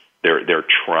 They're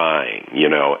trying,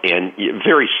 and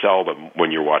very seldom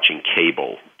when you're watching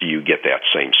cable do you get that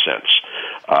same sense.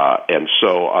 And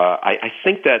so I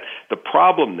think that the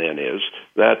problem then is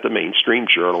that the mainstream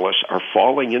journalists are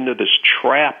falling into this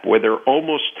trap where they're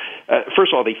almost,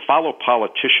 first of all, they follow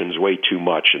politicians way too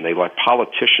much, and they let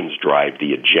politicians drive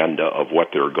the agenda of what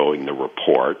they're going to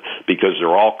report because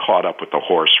they're all caught up with the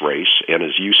horse race, and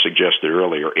as you suggested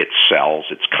earlier, it sells,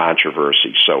 it's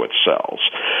controversy, so it sells.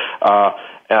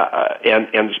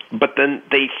 But then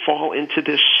they fall into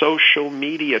this social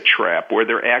media trap where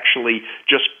they're actually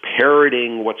just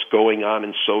parroting what's going on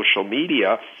in social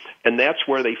media, and that's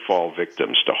where they fall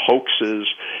victims to hoaxes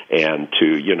and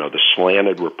to, the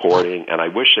slanted reporting. And I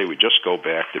wish they would just go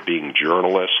back to being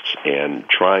journalists and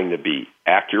trying to be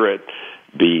accurate,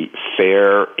 be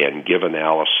fair, and give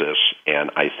analysis,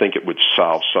 and I think it would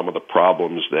solve some of the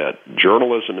problems that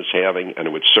journalism is having, and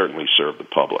it would certainly serve the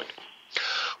public.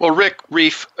 Well, Rick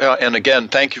Reif, and again,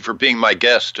 thank you for being my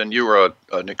guest, and you are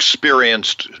an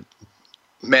experienced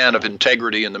man of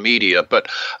integrity in the media, but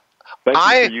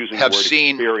thank you for using the word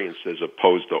experienced as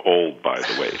opposed to old, by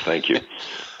the way. Thank you.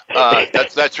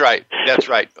 That's right. That's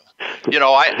right.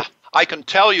 I can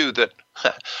tell you that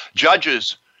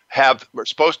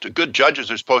good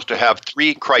judges are supposed to have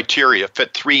three criteria,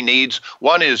 fit three needs.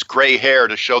 One is gray hair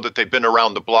to show that they've been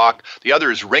around the block. The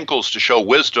other is wrinkles to show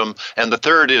wisdom. And the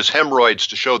third is hemorrhoids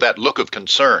to show that look of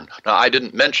concern. Now, I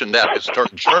didn't mention that as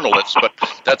journalists, but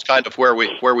that's kind of where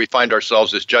we find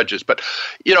ourselves as judges. But,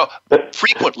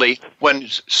 frequently when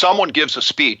someone gives a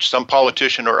speech, some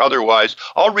politician or otherwise,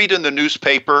 I'll read in the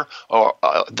newspaper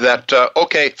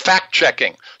fact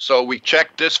checking. So we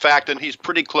checked this fact, and he's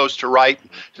pretty close to right.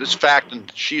 this fact and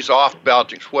she's off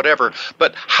about whatever.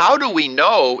 But how do we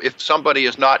know if somebody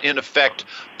is not, in effect,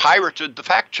 pirated the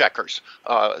fact checkers?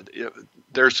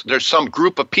 There's some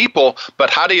group of people, but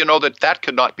how do you know that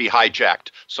could not be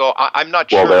hijacked? So I'm not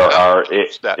sure. Well,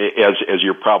 as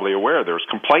you're probably aware, there's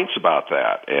complaints about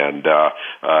that, and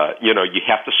you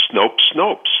have to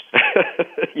Snopes.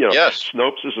 Yes.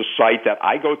 Snopes is a site that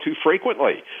I go to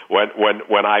frequently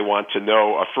when I want to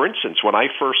know. For instance, when I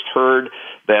first heard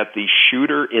that the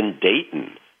shooter in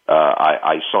Dayton.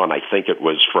 I saw, and I think it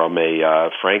was from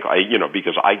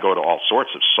because I go to all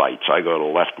sorts of sites. I go to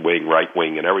left wing, right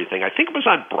wing, and everything. I think it was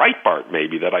on Breitbart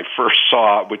maybe that I first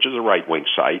saw, which is a right wing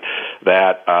site,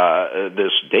 that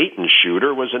this Dayton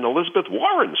shooter was an Elizabeth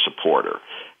Warren supporter.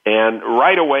 And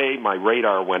right away, my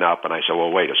radar went up, and I said,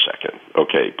 "Well, wait a second.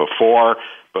 Okay, before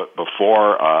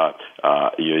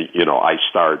I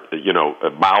start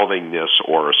mouthing this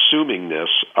or assuming this."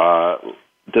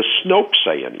 Does Snopes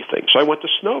say anything? So I went to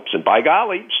Snopes, and by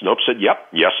golly, Snopes said, "Yep,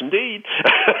 yes, indeed."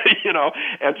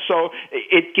 And so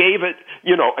it gave it.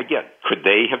 Again, could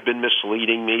they have been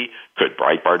misleading me? Could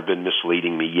Breitbart have been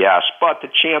misleading me? Yes, but the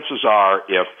chances are,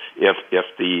 if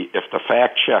the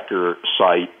fact checker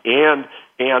site and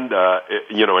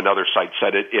another site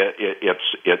said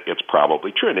it's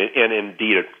probably true, and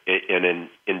indeed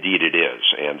it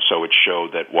is. And so it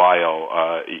showed that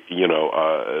while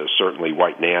certainly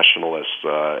white nationalists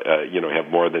have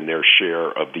more than their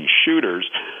share of these shooters,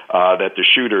 that the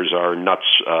shooters are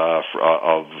nuts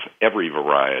of every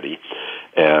variety.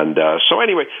 And so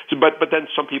anyway, but then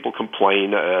some people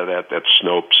complain that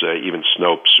Snopes, even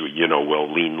Snopes,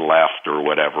 will lean left or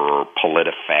whatever, or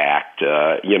PolitiFact,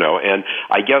 and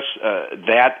I guess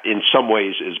that in some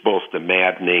ways is both the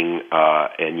maddening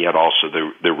and yet also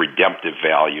the redemptive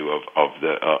value of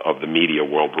the media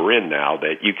world we're in now,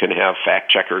 that you can have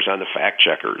fact checkers on the fact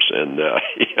checkers, and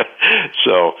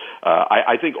so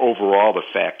I think overall the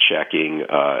fact checking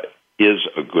is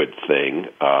a good thing,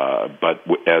 but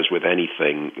as with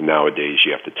anything nowadays,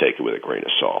 you have to take it with a grain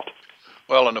of salt.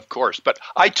 Well, and of course, but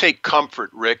I take comfort,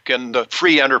 Rick, in the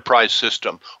free enterprise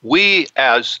system. We,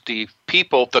 as the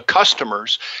people, the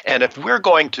customers, and if we're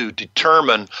going to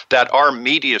determine that our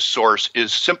media source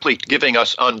is simply giving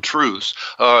us untruths,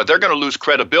 they're going to lose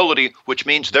credibility, which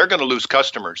means they're going to lose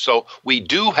customers. So we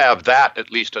do have that,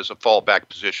 at least as a fallback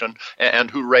position,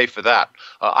 and hooray for that.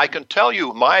 I can tell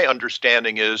you my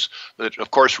understanding is that,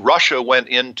 of course, Russia went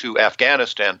into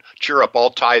Afghanistan. Cheer up,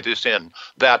 I'll tie this in,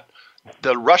 that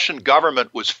the Russian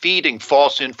government was feeding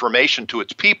false information to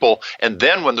its people, and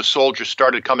then when the soldiers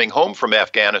started coming home from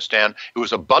Afghanistan, it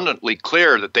was abundantly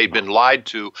clear that they'd been lied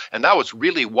to, and that was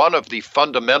really one of the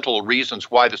fundamental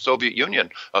reasons why the Soviet Union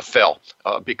fell,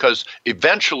 because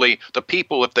eventually the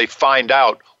people, if they find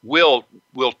out, will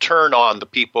turn on the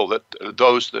people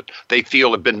those that they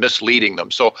feel have been misleading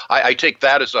them. So I take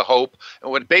that as a hope.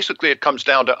 And when basically it comes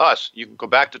down to us. You can go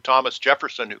back to Thomas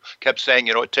Jefferson, who kept saying,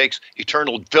 it takes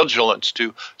eternal vigilance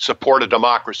to support a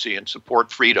democracy and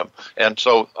support freedom. And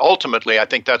so ultimately, I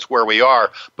think that's where we are.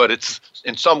 But it's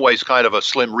in some ways kind of a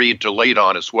slim reed to lean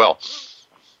on as well.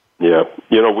 Yeah.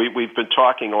 We've been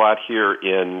talking a lot here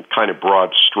in kind of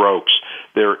broad strokes.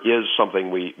 There is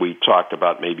something we talked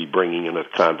about maybe bringing into the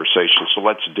conversation, so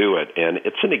let's do it. And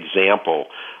it's an example.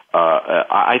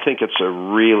 I think it's a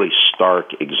really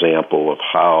stark example of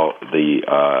how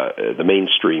the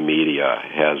mainstream media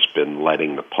has been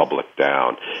letting the public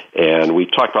down. And we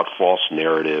talked about false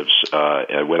narratives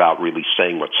without really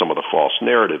saying what some of the false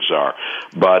narratives are.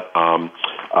 But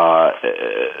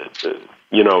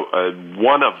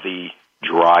one of the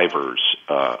drivers,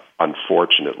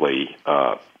 unfortunately,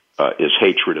 is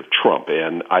hatred of Trump.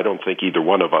 And I don't think either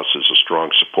one of us is a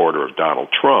strong supporter of Donald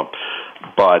Trump.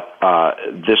 But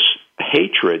this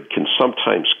hatred can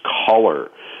sometimes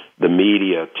color the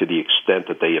media to the extent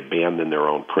that they abandon their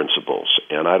own principles.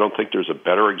 And I don't think there's a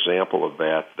better example of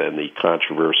that than the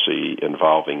controversy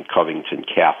involving Covington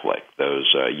Catholic,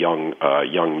 those young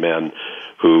men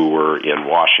who were in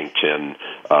Washington,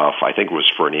 I think it was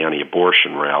for an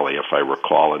anti-abortion rally, if I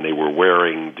recall, and they were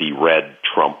wearing the red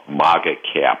Trump MAGA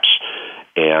caps.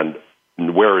 And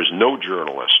whereas no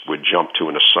journalist would jump to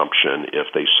an assumption if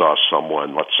they saw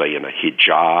someone, let's say, in a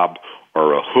hijab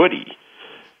or a hoodie,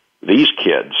 these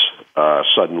kids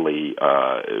suddenly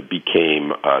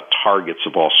became targets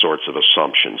of all sorts of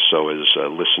assumptions. So as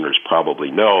listeners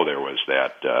probably know, there was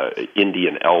that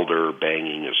Indian elder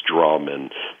banging his drum,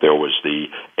 and there was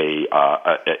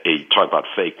talk about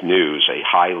fake news, a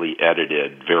highly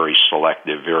edited, very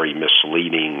selective, very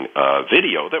misleading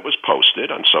video that was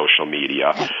posted on social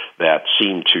media that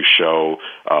seemed to show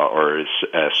or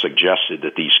suggested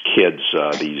that these kids,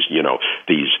 these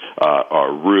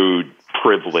rude,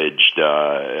 privileged,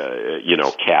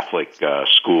 Catholic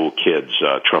school kids,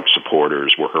 Trump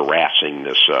supporters, were harassing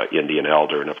this Indian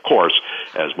elder. And of course,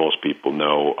 as most people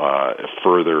know,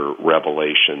 further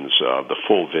revelations of the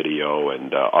full video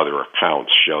and other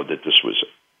accounts showed that this was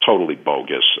totally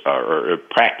bogus, or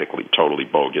practically totally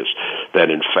bogus, that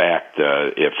in fact,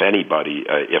 if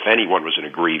anyone was an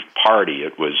aggrieved party,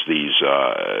 it was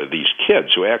these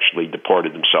kids who actually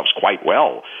deported themselves quite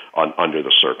well under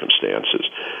the circumstances.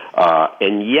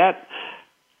 And yet,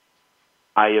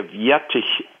 I have yet to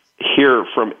hear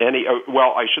from any,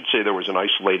 I should say there was an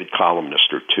isolated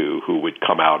columnist or two who would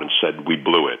come out and said, we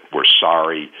blew it, we're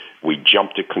sorry, we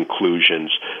jumped to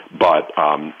conclusions. But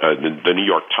the New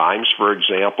York Times, for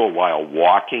example, while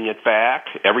walking it back,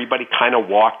 everybody kind of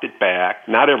walked it back.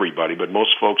 Not everybody, but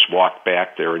most folks walked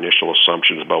back their initial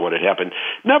assumptions about what had happened.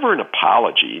 Never an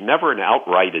apology, never an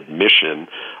outright admission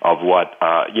of what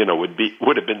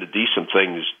would have been the decent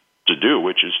things to do,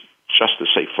 which is just to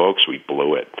say, folks, we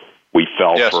blew it. We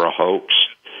fell for a hoax.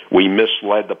 We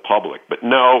misled the public. But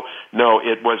no,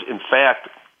 it was, in fact,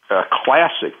 a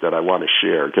classic that I want to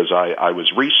share, because I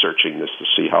was researching this to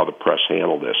see how the press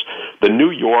handled this. The New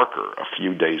Yorker, a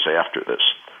few days after this,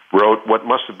 wrote what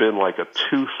must have been like a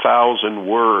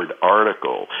 2,000-word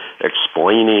article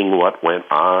explaining what went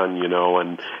on,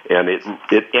 and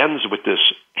it ends with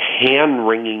this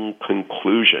hand-wringing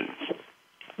conclusion.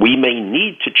 We may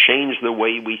need to change the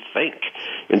way we think.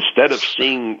 Instead of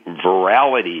seeing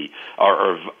virality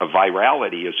or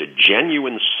virality as a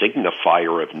genuine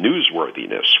signifier of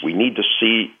newsworthiness, we need to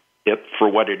see it for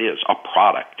what it is, a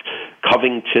product.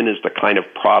 Covington is the kind of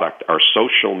product our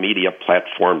social media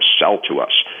platforms sell to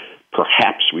us.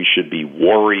 Perhaps we should be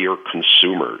warrior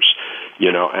consumers,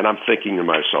 and I'm thinking to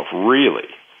myself, really?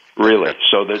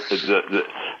 So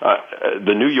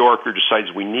the New Yorker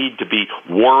decides we need to be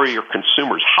warrior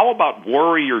consumers. How about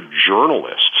warrior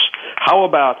journalists? How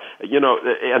about,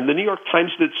 and the New York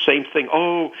Times did the same thing.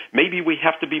 Oh, maybe we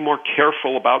have to be more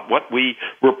careful about what we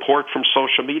report from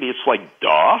social media. It's like,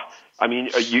 duh. I mean,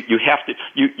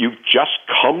 you've just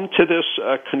come to this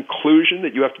conclusion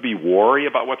that you have to be wary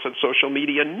about what's on social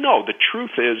media? No, the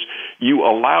truth is you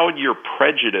allowed your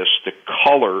prejudice to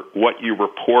color what you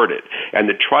reported. And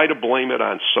to try to blame it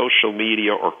on social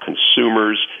media or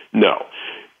consumers, no.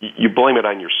 You blame it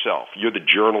on yourself. You're the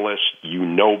journalist, you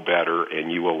know better,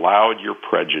 and you allowed your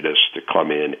prejudice to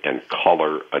come in and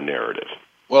color a narrative.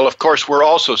 Well, of course, we're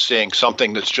also seeing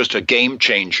something that's just a game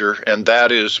changer, and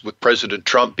that is with President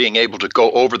Trump being able to go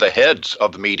over the heads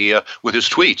of the media with his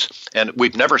tweets. And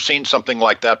we've never seen something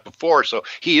like that before. So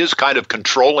he is kind of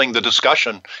controlling the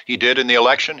discussion. He did in the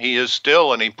election. He is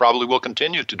still, and he probably will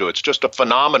continue to do. It's just a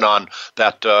phenomenon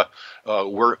that a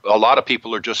lot of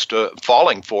people are just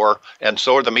falling for, and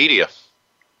so are the media.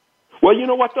 Well, you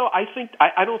know what, though? I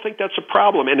don't think that's a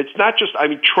problem. And it's not just,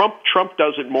 Trump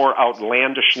does it more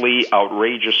outlandishly,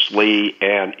 outrageously,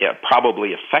 and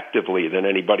probably effectively than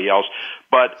anybody else.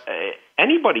 But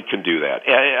anybody can do that.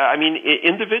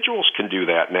 Individuals can do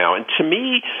that now. And to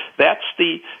me, that's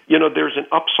there's an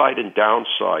upside and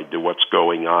downside to what's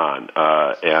going on.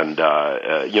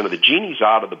 The genie's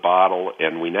out of the bottle,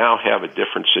 and we now have a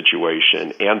different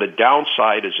situation. And the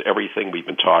downside is everything we've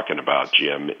been talking about,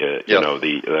 Jim,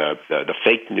 the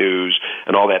fake news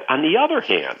and all that. On the other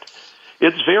hand,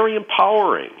 it's very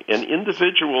empowering, and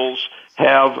individuals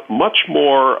have much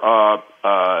more,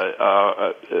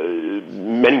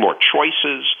 many more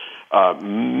choices,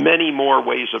 many more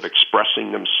ways of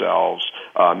expressing themselves,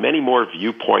 many more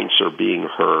viewpoints are being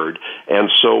heard. And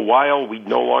so while we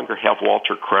no longer have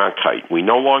Walter Cronkite, we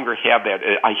no longer have that.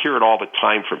 I hear it all the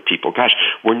time from people, gosh,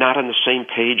 we're not on the same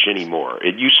page anymore.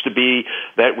 It used to be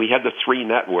that we had the three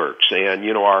networks and,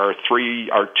 our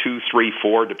 2, 3,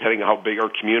 4, depending on how big our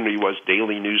community was,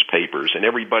 daily newspapers, and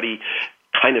everybody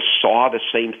kind of saw the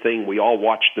same thing. We all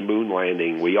watched the moon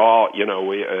landing. We all,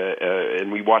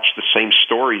 and we watched the same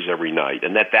stories every night,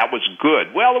 and that was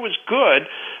good. Well, it was good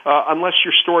unless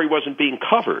your story wasn't being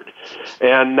covered.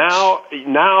 And now,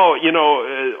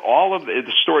 all of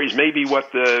the stories, maybe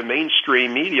what the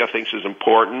mainstream media thinks is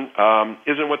important,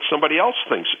 isn't what somebody else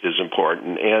thinks is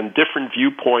important, and different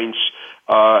viewpoints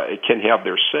can have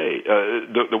their say.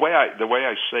 The way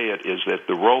I say it is that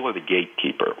the role of the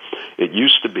gatekeeper. It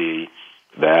used to be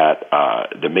that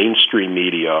the mainstream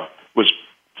media was,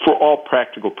 for all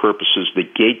practical purposes, the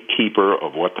gatekeeper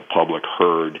of what the public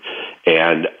heard,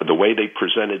 and the way they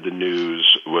presented the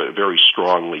news very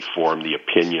strongly formed the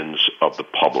opinions of the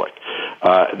public.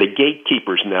 The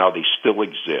gatekeepers now, they still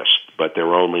exist, but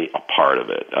they're only a part of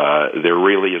it. There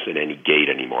really isn't any gate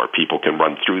anymore. People can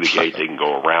run through the gate, they can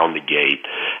go around the gate,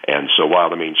 and so while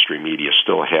the mainstream media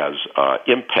still has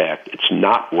impact, it's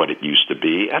not what it used to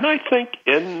be, and I think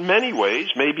in many ways,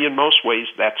 maybe in most ways,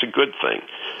 that's a good thing.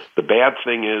 The bad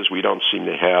thing is we don't seem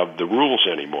to have the rules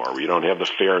anymore. We don't have the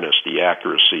fairness, the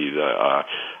accuracy,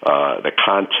 the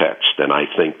context, and I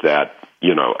think that,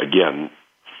 again,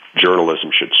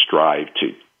 journalism should strive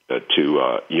to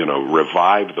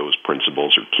revive those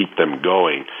principles or keep them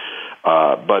going.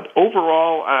 But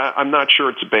overall, I'm not sure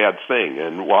it's a bad thing.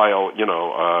 And while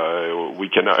we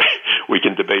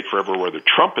can debate forever whether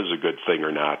Trump is a good thing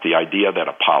or not, the idea that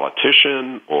a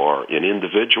politician or an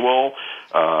individual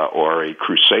or a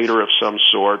crusader of some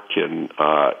sort can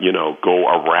go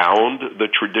around the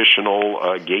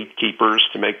traditional gatekeepers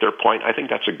to make their point, I think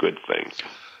that's a good thing.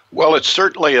 Well, it's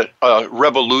certainly a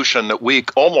revolution that we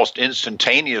almost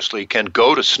instantaneously can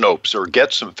go to Snopes or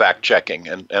get some fact-checking.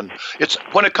 And it's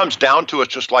when it comes down to it,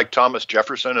 just like Thomas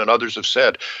Jefferson and others have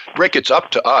said, Rick, it's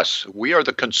up to us. We are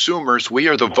the consumers. We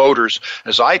are the voters.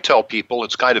 As I tell people,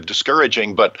 it's kind of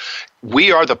discouraging, but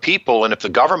we are the people, and if the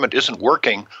government isn't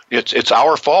working, it's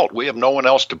our fault. We have no one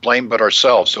else to blame but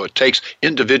ourselves. So it takes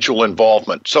individual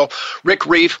involvement. So, Rick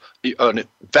Reeve, a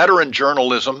veteran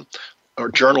journalism or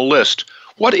journalist,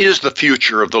 what is the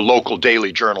future of the local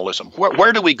daily journalism?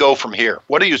 Where do we go from here?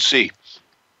 What do you see?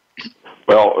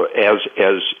 Well,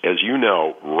 as you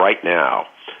know, right now,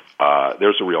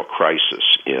 there's a real crisis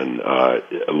in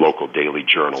local daily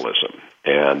journalism.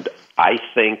 And I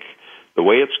think the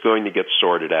way it's going to get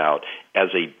sorted out, as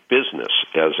a business,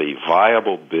 as a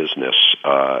viable business,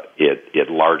 it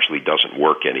largely doesn't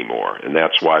work anymore. And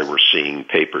that's why we're seeing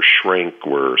paper shrink,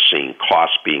 we're seeing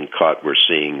costs being cut, we're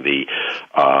seeing the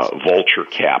vulture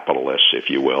capitalists, if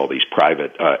you will, these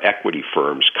private equity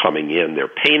firms coming in. They're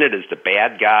painted as the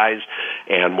bad guys,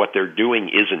 and what they're doing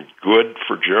isn't good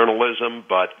for journalism,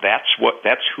 but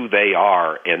that's who they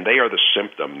are, and they are the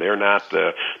symptom. They're not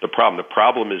the problem. The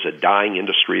problem is a dying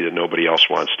industry that nobody else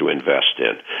wants to invest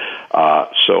in.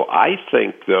 So I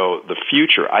think, though, the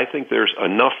future, I think there's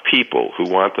enough people who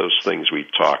want those things we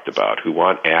talked about, who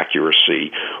want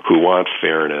accuracy, who want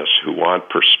fairness, who want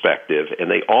perspective,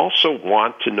 and they also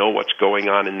want to know what's going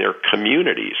on in their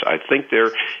communities. I think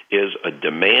there is a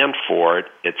demand for it.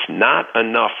 It's not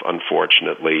enough,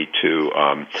 unfortunately,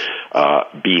 to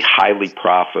be highly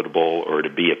profitable or to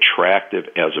be attractive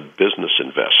as a business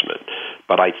investment.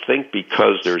 But I think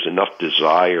because there's enough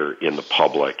desire in the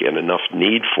public and enough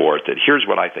need for it, that here's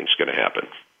what I think is going to happen.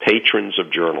 Patrons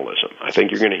of journalism. I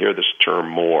think you're going to hear this term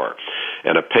more.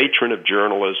 And a patron of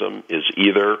journalism is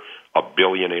either a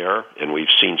billionaire, and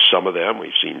we've seen some of them.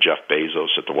 We've seen Jeff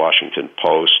Bezos at the Washington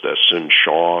Post, Sun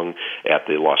Shong at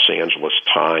the Los Angeles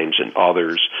Times, and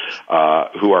others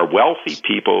who are wealthy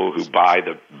people who buy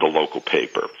the local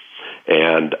paper.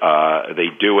 And they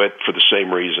do it for the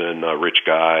same reason a rich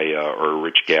guy or a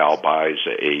rich gal buys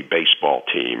a baseball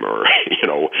team, or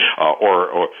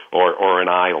or an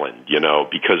island,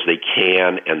 because they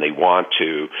can and they want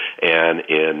to. And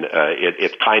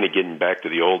it's kind of getting back to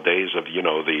the old days of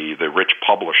the rich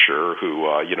publisher who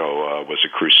was a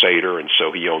crusader, and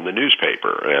so he owned the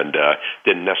newspaper and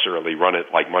didn't necessarily run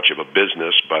it like much of a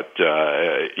business, but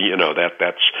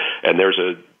that's and there's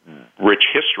a rich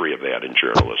history of that in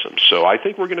journalism. So I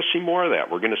think we're going to see more of that.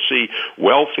 We're going to see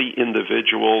wealthy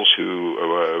individuals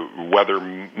who, whether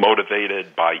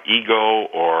motivated by ego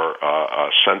or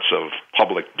a sense of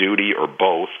public duty or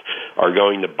both, are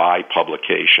going to buy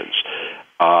publications.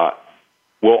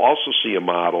 We'll also see a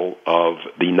model of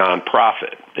the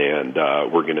nonprofit, and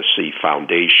we're going to see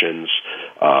foundations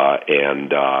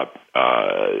and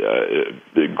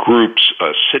groups,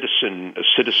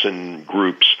 citizen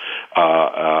groups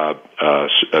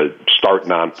start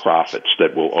nonprofits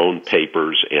that will own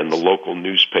papers, and the local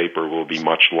newspaper will be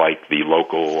much like the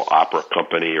local opera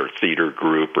company or theater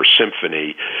group or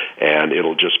symphony, and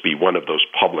it'll just be one of those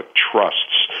public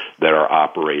trusts that are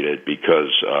operated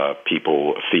because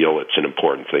people feel it's an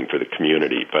important thing for the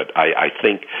community. But I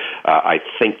think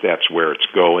that's where it's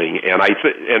going, and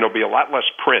and there'll be a lot less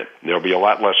print. There'll be a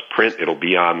lot less print. It'll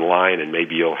be online, and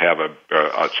maybe you'll have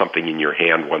something in your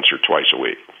hand once or twice a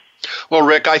week. Well,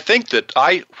 Rick, I think that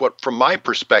from my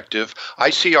perspective,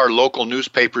 I see our local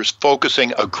newspapers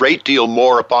focusing a great deal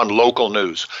more upon local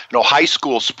news. High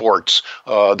school sports,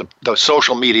 the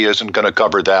social media isn't going to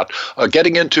cover that.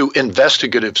 Getting into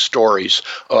investigative stories.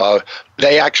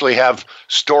 They actually have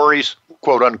stories,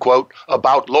 quote unquote,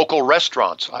 about local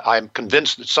restaurants. I'm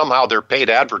convinced that somehow they're paid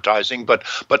advertising, but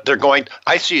they're going.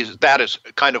 I see that as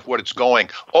kind of what it's going,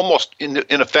 almost in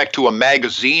effect to a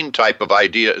magazine type of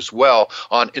idea as well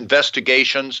on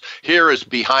investigations. Here is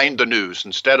behind the news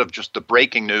instead of just the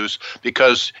breaking news,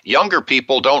 because younger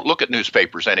people don't look at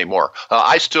newspapers anymore.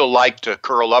 I still like to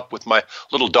curl up with my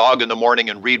little dog in the morning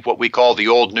and read what we call the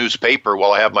old newspaper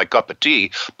while I have my cup of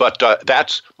tea. But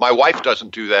my wife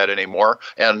doesn't do that anymore,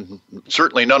 and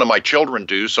certainly none of my children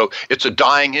do. So it's a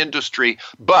dying industry,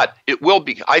 but it will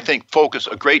be, I think, focus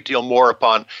a great deal more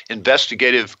upon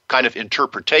investigative kind of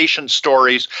interpretation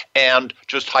stories and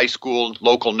just high school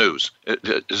local news.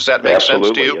 Does that make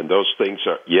sense to you? And those things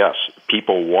are, yes,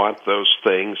 people want those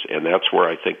things, and that's where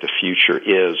I think the future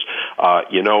is.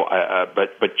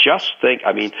 But just think,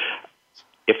 I mean,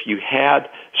 if you had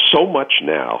so much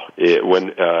now, when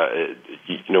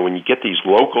you get these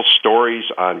local stories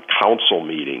on council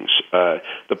meetings,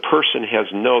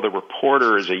 the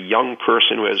reporter is a young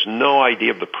person who has no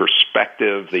idea of the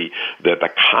perspective, the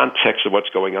context of what's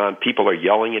going on. People are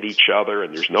yelling at each other,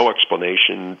 and there's no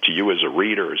explanation to you as a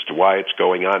reader as to why it's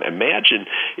going on. Imagine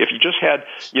if you just had,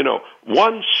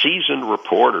 one seasoned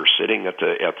reporter sitting at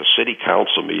the city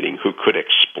council meeting who could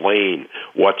explain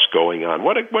what's going on.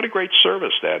 What a great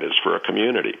service that is for a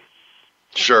community.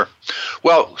 Sure.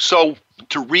 Well, so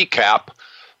to recap,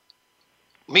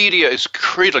 media is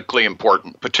critically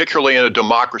important, particularly in a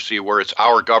democracy where it's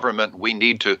our government. We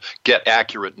need to get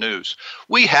accurate news.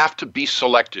 We have to be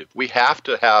selective. We have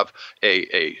to have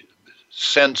a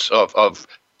sense of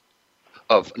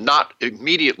not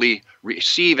immediately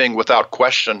receiving without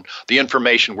question the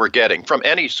information we're getting from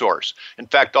any source. In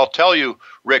fact, I'll tell you,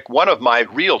 Rick, one of my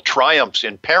real triumphs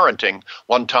in parenting,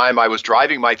 one time I was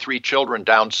driving my 3 children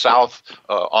down south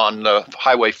on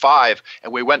Highway 5,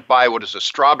 and we went by what is a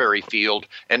strawberry field,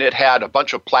 and it had a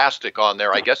bunch of plastic on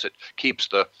there. I guess it keeps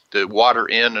the water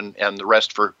in and the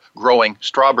rest for growing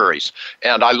strawberries.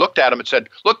 And I looked at them and said,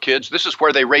 "Look, kids, this is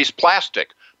where they raise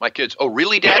plastic." My kids, "Oh,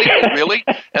 really, Daddy? Oh, really?"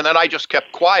 And then I just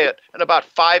kept quiet. And about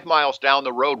 5 miles down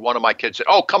the road, one of my kids said,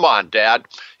 "Oh, come on, Dad."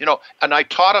 And I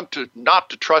taught them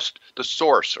not to trust the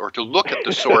source or to look at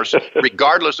the source,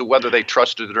 regardless of whether they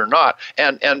trusted it or not,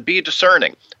 and be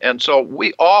discerning. And so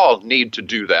we all need to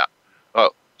do that.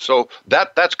 So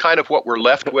that's kind of what we're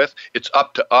left with. It's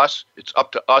up to us. It's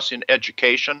up to us in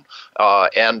education.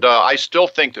 And I still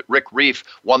think that Rick Reef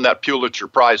won that Pulitzer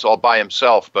Prize all by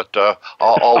himself, but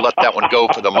I'll let that one go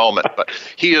for the moment. But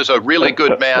he is a really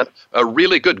good man, a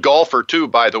really good golfer too,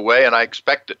 by the way, and I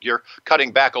expect that you're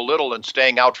cutting back a little and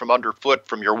staying out from underfoot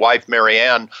from your wife,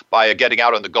 Marianne, by getting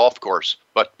out on the golf course.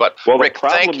 But Rick, the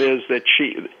problem is that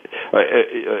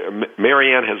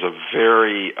Marianne has a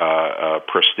very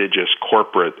prestigious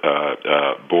corporate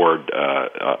board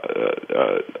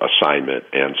assignment,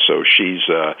 and so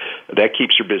that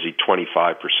keeps her busy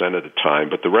 25% of the time.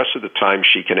 But the rest of the time,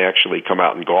 she can actually come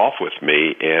out and golf with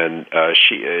me, and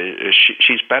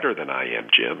she's better than I am,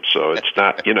 Jim. So it's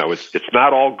not, it's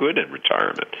not all good in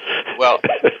retirement. Well,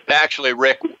 actually,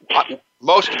 Rick,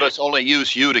 most of us only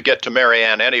use you to get to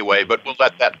Marianne anyway, but we'll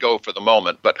let that go for the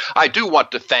moment. But I do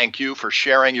want to thank you for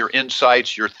sharing your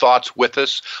insights, your thoughts with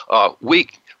us. We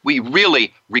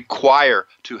really require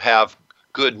to have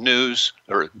good news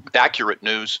or accurate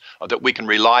news that we can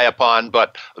rely upon,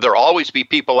 but there'll always be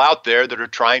people out there that are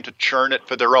trying to churn it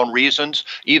for their own reasons,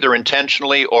 either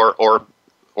intentionally or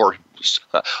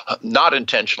not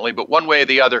intentionally, but one way or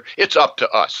the other. It's up to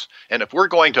us. And if we're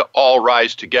going to all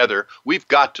rise together, we've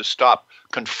got to stop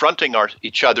confronting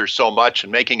each other so much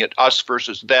and making it us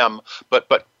versus them, but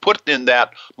put in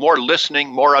that more listening,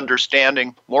 more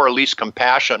understanding, more at least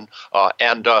compassion,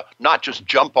 and not just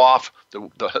jump off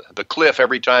the cliff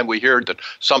every time we hear that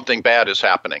something bad is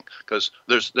happening. Because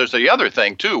there's the other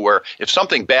thing, too, where if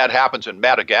something bad happens in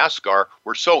Madagascar,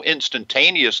 we're so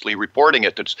instantaneously reporting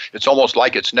it that it's almost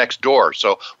like it's next door.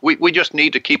 So we just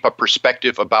need to keep a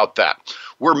perspective about that.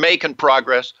 We're making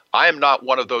progress. I am not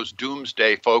one of those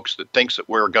doomsday folks that thinks that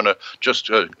we're going to just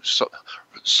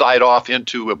side off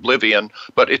into oblivion,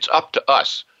 but it's up to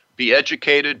us. Be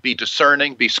educated, be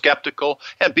discerning, be skeptical,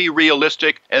 and be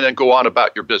realistic, and then go on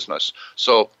about your business.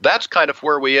 So that's kind of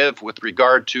where we live with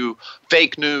regard to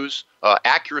fake news,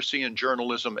 accuracy in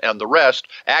journalism, and the rest.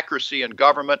 Accuracy in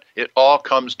government, it all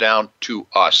comes down to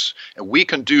us. And we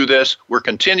can do this. We're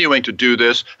continuing to do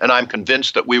this, and I'm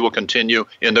convinced that we will continue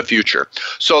in the future.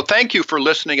 So thank you for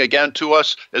listening again to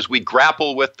us as we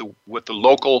grapple with the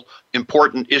local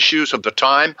important issues of the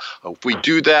time. If we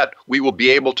do that, we will be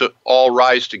able to all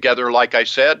rise together, like I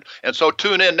said. And so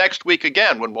tune in next week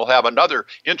again when we'll have another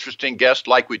interesting guest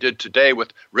like we did today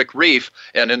with Rick Reef.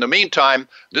 And in the meantime,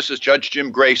 this is Judge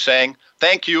Jim Gray saying,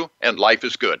 thank you, and life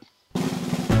is good.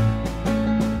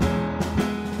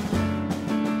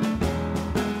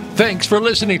 Thanks for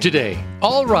listening today.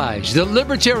 All Rise, the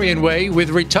Libertarian Way with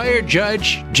retired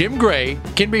Judge Jim Gray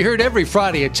can be heard every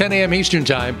Friday at 10 a.m. Eastern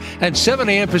Time and 7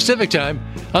 a.m. Pacific Time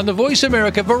on the Voice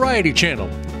America Variety Channel.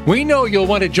 We know you'll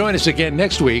want to join us again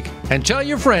next week, and tell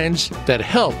your friends that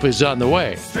help is on the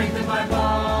way. Strengthened by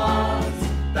bonds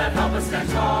that help us stand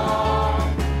tall.